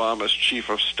Michelle Obama's chief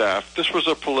of staff. This was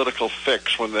a political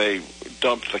fix when they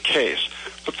dumped the case.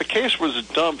 But the case was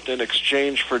dumped in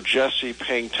exchange for Jussie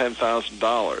paying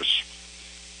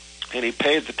 $10,000. And he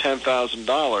paid the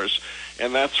 $10,000,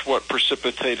 and that's what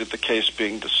precipitated the case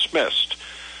being dismissed.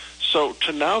 So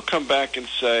to now come back and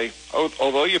say, oh,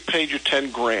 although you paid you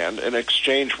 $10,000, in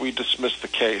exchange we dismissed the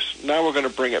case, now we're going to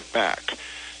bring it back.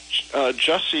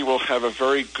 Jussie will have a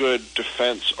very good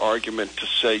defense argument to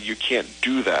say you can't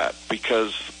do that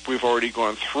because we've already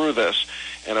gone through this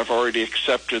and have already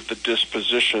accepted the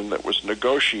disposition that was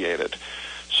negotiated.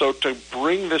 So to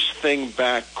bring this thing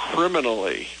back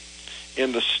criminally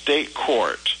in the state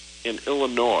court in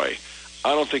Illinois,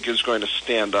 I don't think is going to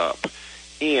stand up.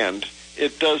 And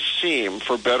it does seem,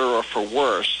 for better or for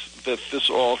worse, that this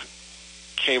all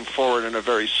came forward in a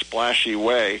very splashy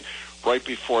way right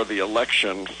before the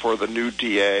election for the new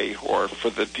DA or for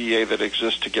the DA that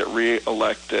exists to get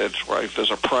reelected, right?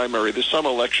 There's a primary. There's some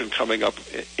election coming up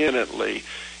imminently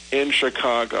in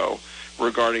Chicago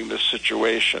regarding this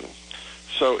situation.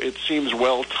 So it seems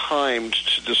well-timed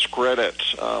to discredit,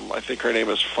 I think her name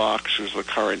is Fox, who's the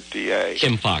current DA.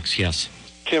 Kim Foxx, yes.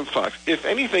 Kim Foxx. If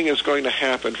anything is going to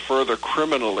happen further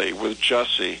criminally with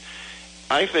Jussie,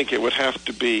 I think it would have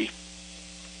to be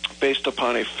based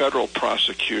upon a federal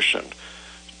prosecution.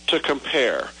 To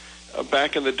compare,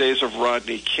 back in the days of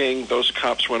Rodney King, those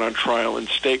cops went on trial in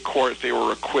state court. They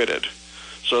were acquitted.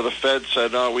 So the Fed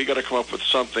said, no, we got to come up with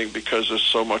something because there's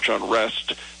so much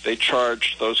unrest. They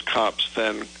charged those cops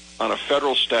then on a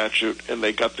federal statute, and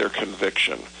they got their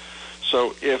conviction.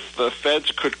 So if the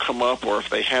feds could come up, or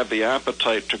if they had the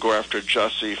appetite to go after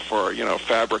Jussie for,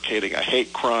 fabricating a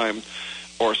hate crime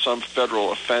or some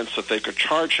federal offense that they could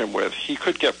charge him with, he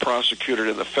could get prosecuted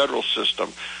in the federal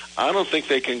system. I don't think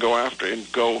they can go after and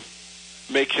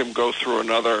make him go through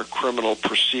another criminal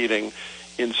proceeding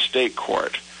in state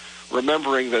court.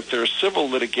 remembering that there's civil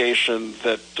litigation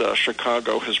that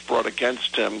Chicago has brought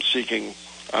against him, seeking,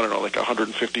 I don't know, like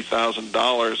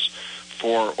 $150,000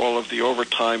 for all of the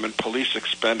overtime and police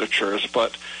expenditures.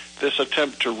 But this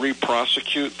attempt to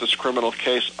re-prosecute this criminal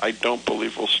case, I don't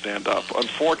believe will stand up,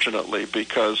 unfortunately,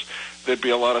 because there'd be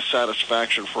a lot of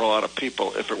satisfaction for a lot of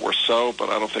people if it were so, but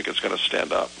I don't think it's going to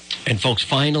stand up. And folks,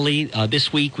 finally,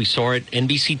 this week we saw it,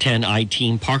 NBC 10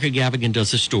 I-Team, Parker Gavigan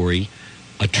does a story.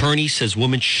 Attorney says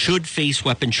woman should face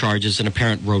weapon charges and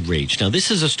apparent road rage. Now,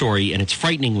 this is a story, and it's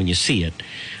frightening when you see it,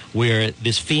 where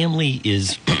this family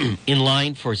is in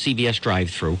line for a CVS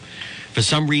drive-thru. For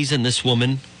some reason, this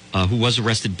woman who was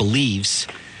arrested believes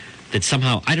that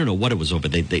somehow, I don't know what it was over,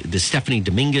 the Stephanie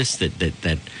Dominguez, that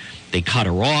they cut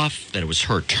her off, that it was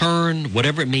her turn,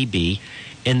 whatever it may be.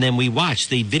 And then we watch,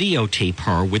 they videotape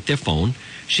her with their phone.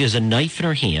 She has a knife in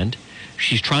her hand.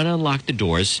 She's trying to unlock the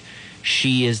doors.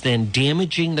 She is then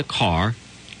damaging the car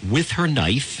with her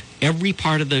knife. Every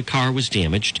part of the car was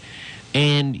damaged.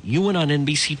 And you went on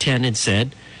NBC 10 and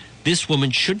said this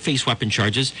woman should face weapon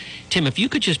charges. Tim, if you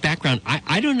could just background,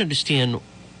 I don't understand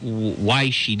why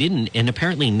she didn't. And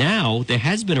apparently now there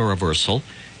has been a reversal.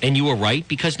 And you were right,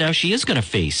 because now she is going to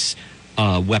face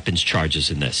weapons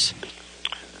charges in this.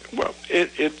 Well,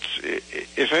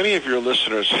 if any of your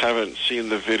listeners haven't seen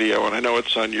the video, and I know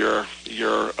it's on your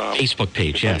Facebook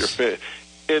page, yes.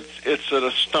 It's an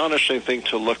astonishing thing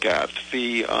to look at.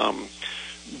 The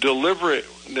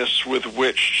deliberateness with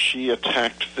which she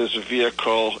attacked this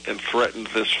vehicle and threatened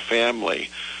this family,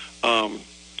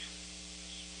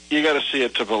 you got to see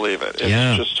it to believe it.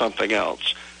 It's just something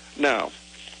else. Now,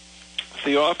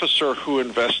 the officer who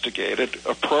investigated,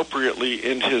 appropriately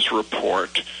in his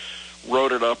report,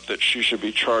 wrote it up that she should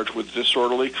be charged with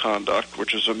disorderly conduct,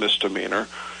 which is a misdemeanor,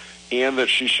 and that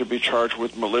she should be charged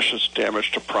with malicious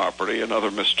damage to property,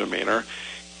 another misdemeanor,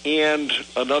 and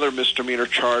another misdemeanor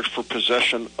charge for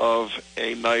possession of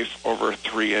a knife over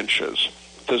 3 inches.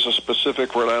 There's a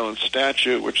specific Rhode Island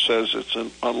statute which says it's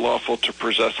unlawful to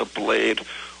possess a blade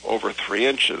over 3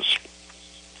 inches.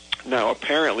 Now,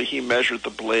 apparently he measured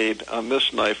the blade on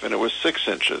this knife, and it was 6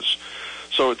 inches.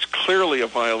 So it's clearly a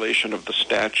violation of the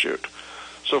statute.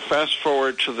 So fast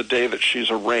forward to the day that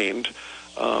she's arraigned.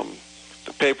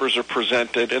 The papers are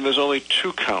presented, and there's only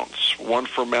 2 counts, one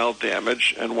for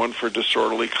mal-damage and one for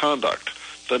disorderly conduct.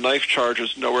 The knife charge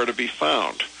is nowhere to be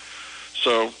found.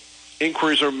 So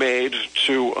inquiries are made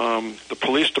to the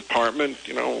police department,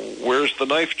 where's the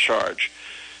knife charge?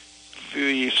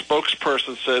 The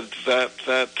spokesperson said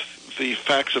that the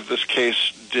facts of this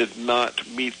case did not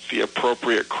meet the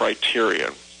appropriate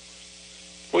criteria.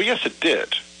 Well, yes, it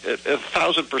did. It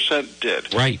 1,000%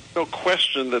 did. Right. No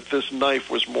question that this knife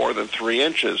was more than 3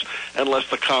 inches, unless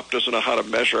the cop doesn't know how to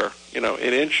measure, in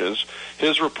inches.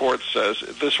 His report says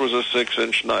this was a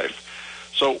 6-inch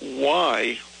knife. So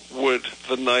why would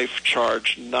the knife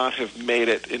charge not have made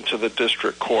it into the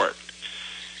district court?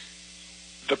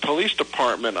 The police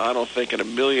department, I don't think in a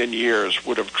million years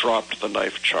would have dropped the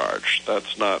knife charge.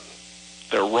 That's not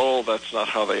their role. That's not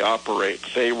how they operate.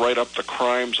 They write up the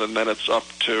crimes, and then it's up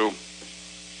to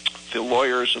the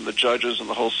lawyers and the judges and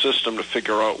the whole system to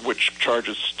figure out which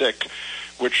charges stick,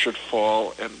 which should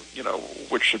fall, and,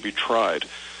 which should be tried.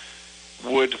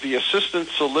 Would the assistant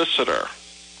solicitor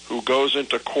who goes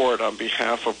into court on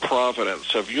behalf of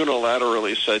Providence have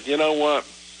unilaterally said, you know what?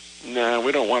 Nah,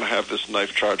 we don't want to have this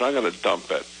knife charge. I'm going to dump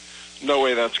it. No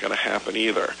way that's going to happen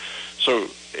either. So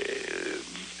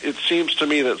it seems to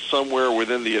me that somewhere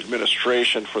within the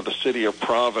administration for the city of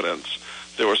Providence,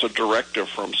 there was a directive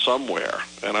from somewhere,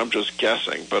 and I'm just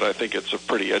guessing, but I think it's a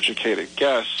pretty educated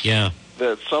guess,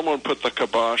 that someone put the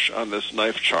kibosh on this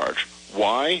knife charge.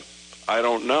 Why? I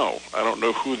don't know. I don't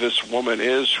know who this woman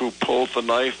is who pulled the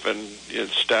knife and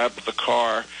stabbed the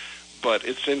car, but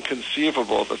it's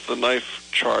inconceivable that the knife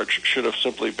charge should have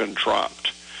simply been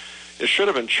dropped. It should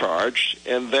have been charged,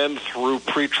 and then through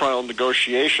pretrial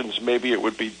negotiations, maybe it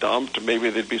would be dumped, maybe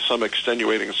there'd be some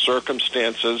extenuating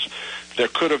circumstances. There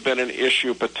could have been an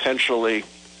issue potentially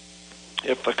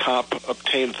if the cop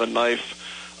obtained the knife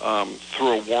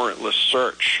through a warrantless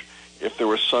search, if there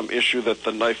was some issue that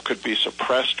the knife could be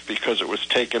suppressed because it was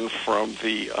taken from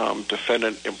the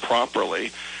defendant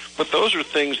improperly. But those are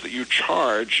things that you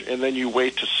charge, and then you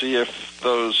wait to see if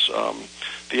those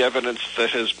the evidence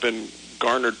that has been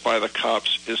garnered by the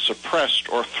cops is suppressed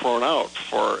or thrown out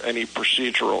for any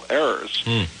procedural errors.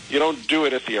 You don't do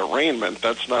it at the arraignment.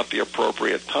 That's not the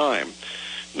appropriate time.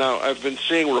 Now, I've been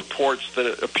seeing reports that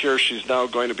it appears she's now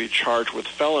going to be charged with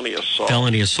felony assault.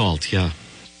 Felony assault, yeah.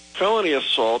 Felony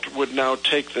assault would now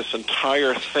take this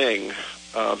entire thing,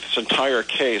 this entire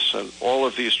case and all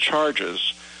of these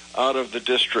charges out of the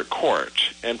district court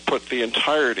and put the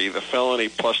entirety, the felony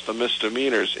plus the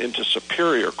misdemeanors, into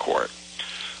Superior Court.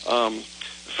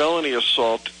 Felony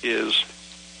assault is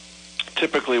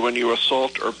typically when you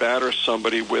assault or batter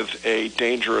somebody with a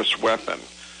dangerous weapon.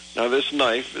 Now, this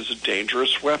knife is a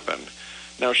dangerous weapon.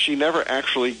 Now, she never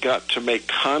actually got to make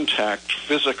contact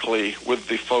physically with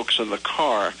the folks in the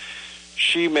car.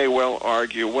 She may well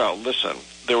argue, well, listen,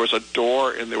 there was a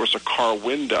door and there was a car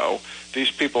window.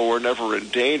 These people were never in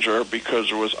danger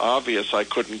because it was obvious I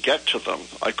couldn't get to them.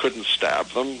 I couldn't stab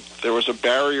them. There was a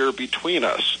barrier between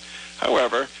us.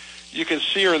 However, you can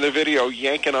see her in the video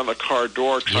yanking on the car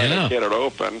door, trying to get it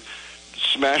open,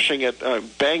 smashing it,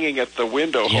 banging at the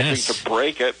window, hoping to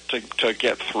break it to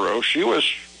get through. She was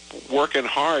working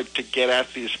hard to get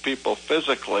at these people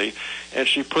physically, and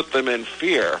she put them in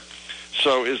fear.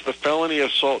 So is the felony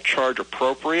assault charge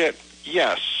appropriate?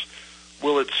 Yes.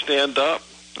 Will it stand up?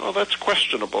 Well, that's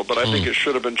questionable, but I think it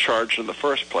should have been charged in the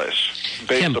first place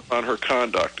based upon her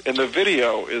conduct. And the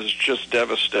video is just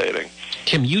devastating.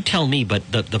 Tim, you tell me,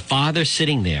 but the father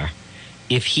sitting there,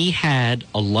 if he had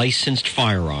a licensed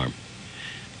firearm,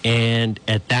 and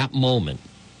at that moment,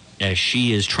 as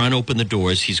she is trying to open the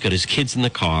doors, he's got his kids in the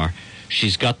car,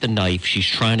 she's got the knife, she's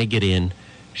trying to get in,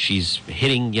 she's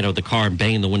hitting, the car and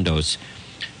banging the windows.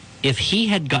 If he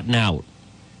had gotten out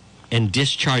and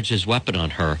discharged his weapon on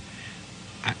her,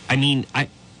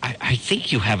 I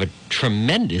think you have a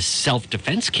tremendous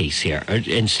self-defense case here.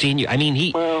 And Steen,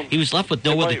 he was left with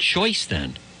no other choice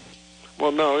then.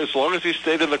 Well, no, as long as he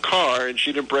stayed in the car and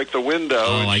she didn't break the window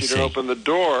and she didn't open the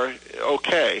door,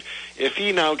 okay. If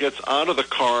he now gets out of the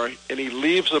car and he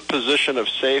leaves a position of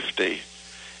safety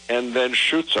and then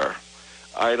shoots her,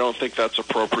 I don't think that's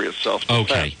appropriate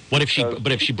self-defense. Okay. What if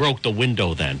she broke the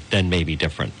window then maybe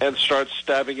different. And starts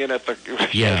stabbing in at the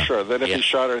sure. Then if he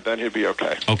shot her, then he'd be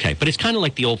okay. Okay, but it's kind of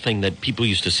like the old thing that people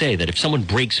used to say, that if someone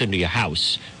breaks into your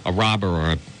house, a robber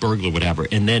or a burglar, whatever,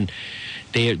 and then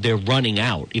they're running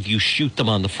out, if you shoot them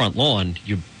on the front lawn,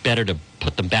 you're better to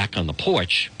put them back on the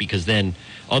porch, because then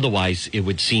otherwise it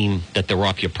would seem that they're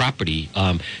off your property.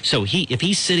 So if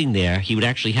he's sitting there, he would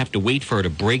actually have to wait for her to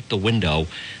break the window,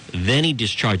 then he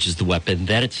discharges the weapon,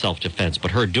 then it's self-defense.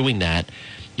 But her doing that,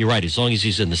 you're right, as long as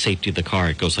he's in the safety of the car,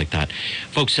 it goes like that.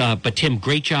 Folks, but Tim,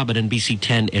 great job at NBC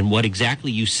 10, and what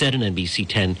exactly you said in NBC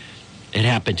 10, it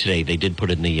happened today. They did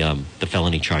put in the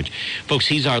felony charge. Folks,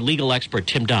 he's our legal expert,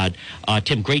 Tim Dodd.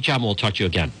 Tim, great job, and we'll talk to you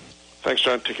again. Thanks,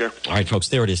 John. Take care. All right, folks,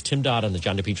 there it is. Tim Dodd on the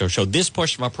John DePietro Show. This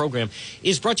portion of our program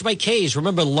is brought to you by K's.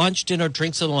 Remember, lunch, dinner,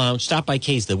 drinks in the lounge. Stop by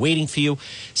K's. They're waiting for you.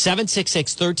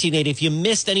 766-1380. If you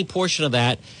missed any portion of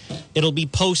that, it'll be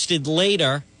posted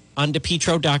later on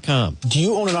DePietro.com. Do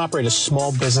you own and operate a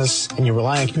small business and you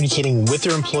rely on communicating with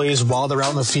your employees while they're out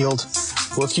in the field?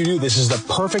 Well, if you do, this is the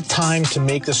perfect time to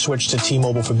make the switch to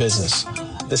T-Mobile for Business.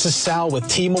 This is Sal with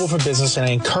T-Mobile for Business, and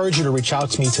I encourage you to reach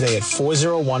out to me today at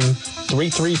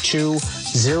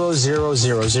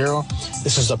 401-332-0000.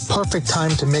 This is the perfect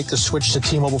time to make the switch to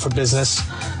T-Mobile for Business.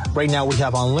 Right now, we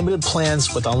have unlimited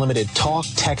plans with unlimited talk,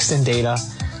 text, and data,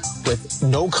 with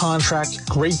no contract,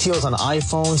 great deals on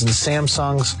iPhones and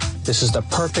Samsungs. This is the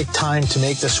perfect time to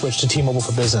make the switch to T-Mobile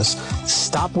for Business.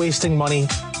 Stop wasting money.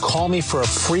 Call me for a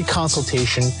free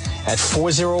consultation at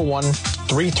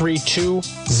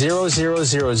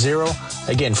 401-332-0000.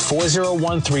 Again,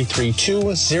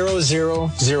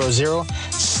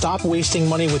 401-332-0000. Stop wasting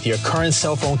money with your current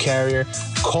cell phone carrier.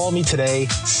 Call me today,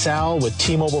 Sal with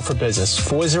T-Mobile for Business,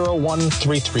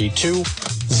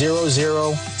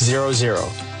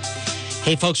 401-332-0000.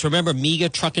 Hey, folks, remember Mega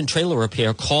Truck and Trailer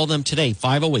Repair. Call them today,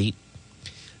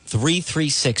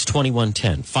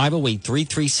 508-336-2110.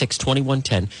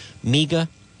 508-336-2110. Mega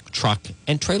Truck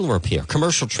and Trailer Repair.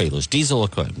 Commercial trailers, diesel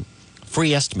equipment,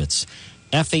 free estimates,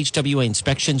 FHWA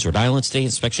inspections, Rhode Island State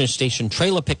Inspection Station,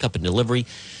 trailer pickup and delivery,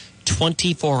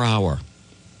 24-hour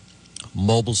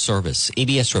mobile service,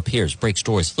 ABS repairs, brakes,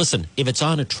 doors. Listen, if it's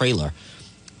on a trailer,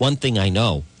 one thing I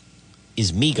know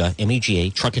is MEGA, M-E-G-A,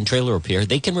 Truck and Trailer Repair.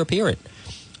 They can repair it.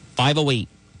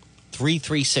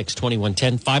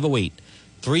 508-336-2110.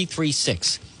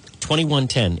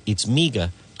 508-336-2110. It's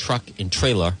MEGA Truck and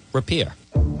Trailer Repair.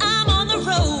 I'm on the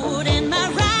road and my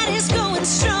ride is going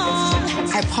strong.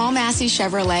 At Paul Massey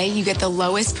Chevrolet, you get the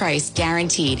lowest price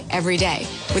guaranteed every day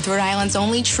with Rhode Island's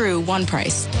only true one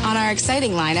price on our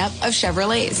exciting lineup of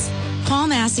Chevrolets. Paul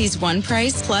Massey's one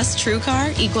price plus True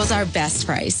Car equals our best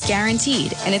price,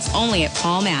 guaranteed, and it's only at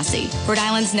Paul Massey, Rhode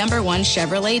Island's #1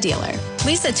 Chevrolet dealer.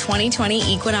 Lease a 2020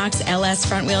 Equinox LS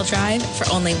front-wheel drive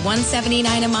for only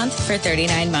 $179 a month for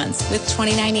 39 months with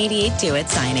 $29.88 due at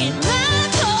signing. My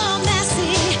Paul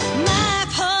Massey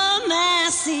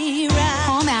ride.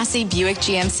 Paul Massey Massey Buick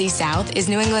GMC South is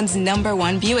New England's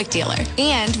 #1 Buick dealer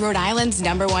and Rhode Island's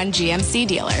 #1 GMC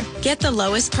dealer. Get the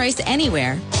lowest price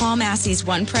anywhere. Paul Massey's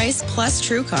one price plus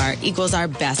TrueCar equals our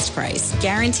best price,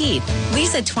 guaranteed.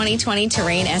 Lease a 2020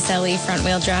 Terrain SLE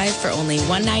front-wheel drive for only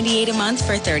 $198 a month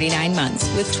for 39 months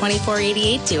with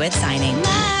 $24.88 due at signing.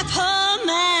 My Paul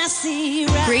Massey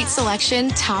ride. Great selection,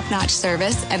 top-notch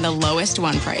service, and the lowest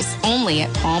one price. Only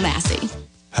at Paul Massey.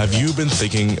 Have you been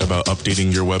thinking about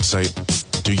updating your website?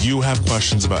 Do you have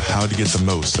questions about how to get the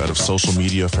most out of social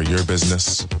media for your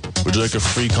business? Would you like a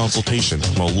free consultation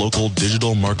from a local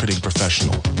digital marketing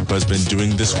professional who has been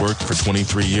doing this work for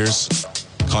 23 years?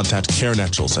 Contact Karen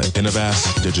Etchels at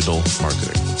Innovast Digital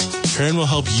Marketing. Karen will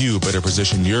help you better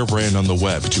position your brand on the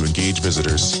web to engage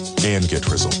visitors and get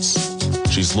results.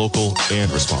 She's local and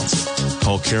responsive.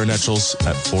 Call Karen Etchels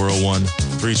at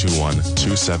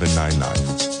 401-321-2799.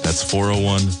 That's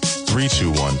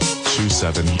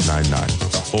 401-321-2799.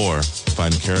 Or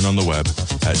find Karen on the web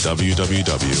at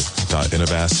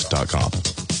www.innovast.com.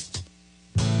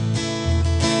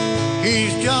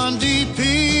 He's John D.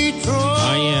 Petro.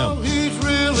 I am. He's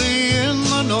really in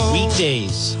the know.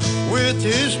 Weekdays, With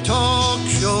his talk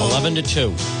show. 11 to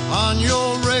 2. On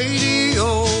your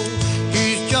radio.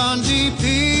 He's John D.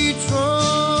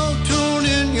 Petro. Tune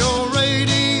in your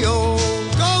radio.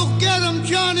 Go get him,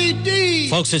 Johnny D.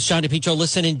 Folks, it's Johnny Petro.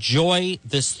 Listen, enjoy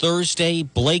this Thursday.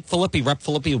 Blake Filippi, Rep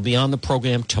Filippi, will be on the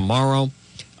program tomorrow.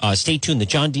 Stay tuned. The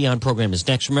John Dion program is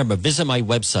next. Remember, visit my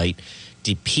website,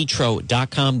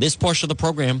 depetro.com. This portion of the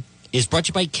program is brought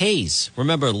to you by K's.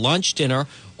 Remember, lunch, dinner,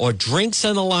 or drinks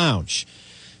in the lounge.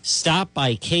 Stop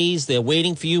by K's. They're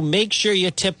waiting for you. Make sure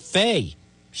you tip Faye.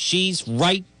 She's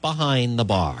right behind the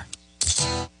bar.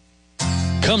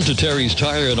 Come to Terry's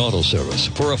Tire and Auto Service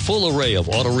for a full array of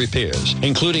auto repairs,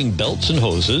 including belts and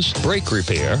hoses, brake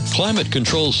repair, climate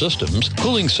control systems,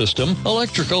 cooling system,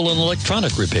 electrical and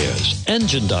electronic repairs,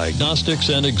 engine diagnostics,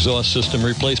 and exhaust system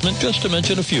replacement, just to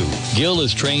mention a few. Gil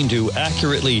is trained to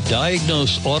accurately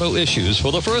diagnose auto issues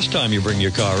for the first time you bring your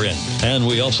car in. And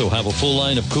we also have a full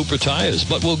line of Cooper tires,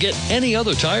 but we'll get any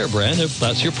other tire brand if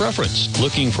that's your preference.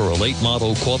 Looking for a late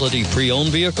model quality pre-owned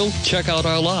vehicle? Check out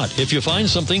our lot. If you find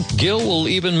something, Gil will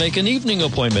even make an evening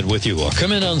appointment with you or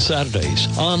come in on Saturdays.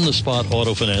 On-the-spot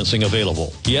auto financing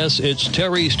available. Yes, it's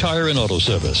Terry's Tire and Auto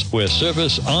Service, where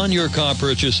service on your car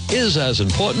purchase is as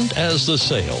important as the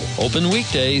sale. Open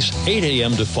weekdays, 8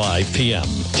 a.m. to 5 p.m.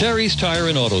 Terry's Tire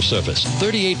and Auto Service,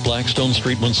 38 Blackstone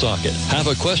Street, Woonsocket. Have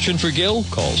a question for Gil?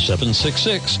 Call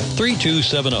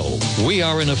 766-3270. We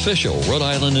are an official Rhode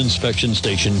Island Inspection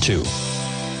Station, too.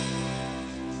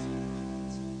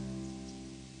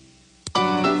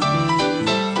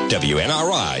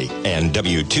 WNRI and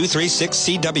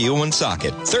W236CW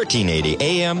Woonsocket, 1380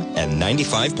 AM and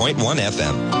 95.1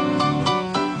 FM.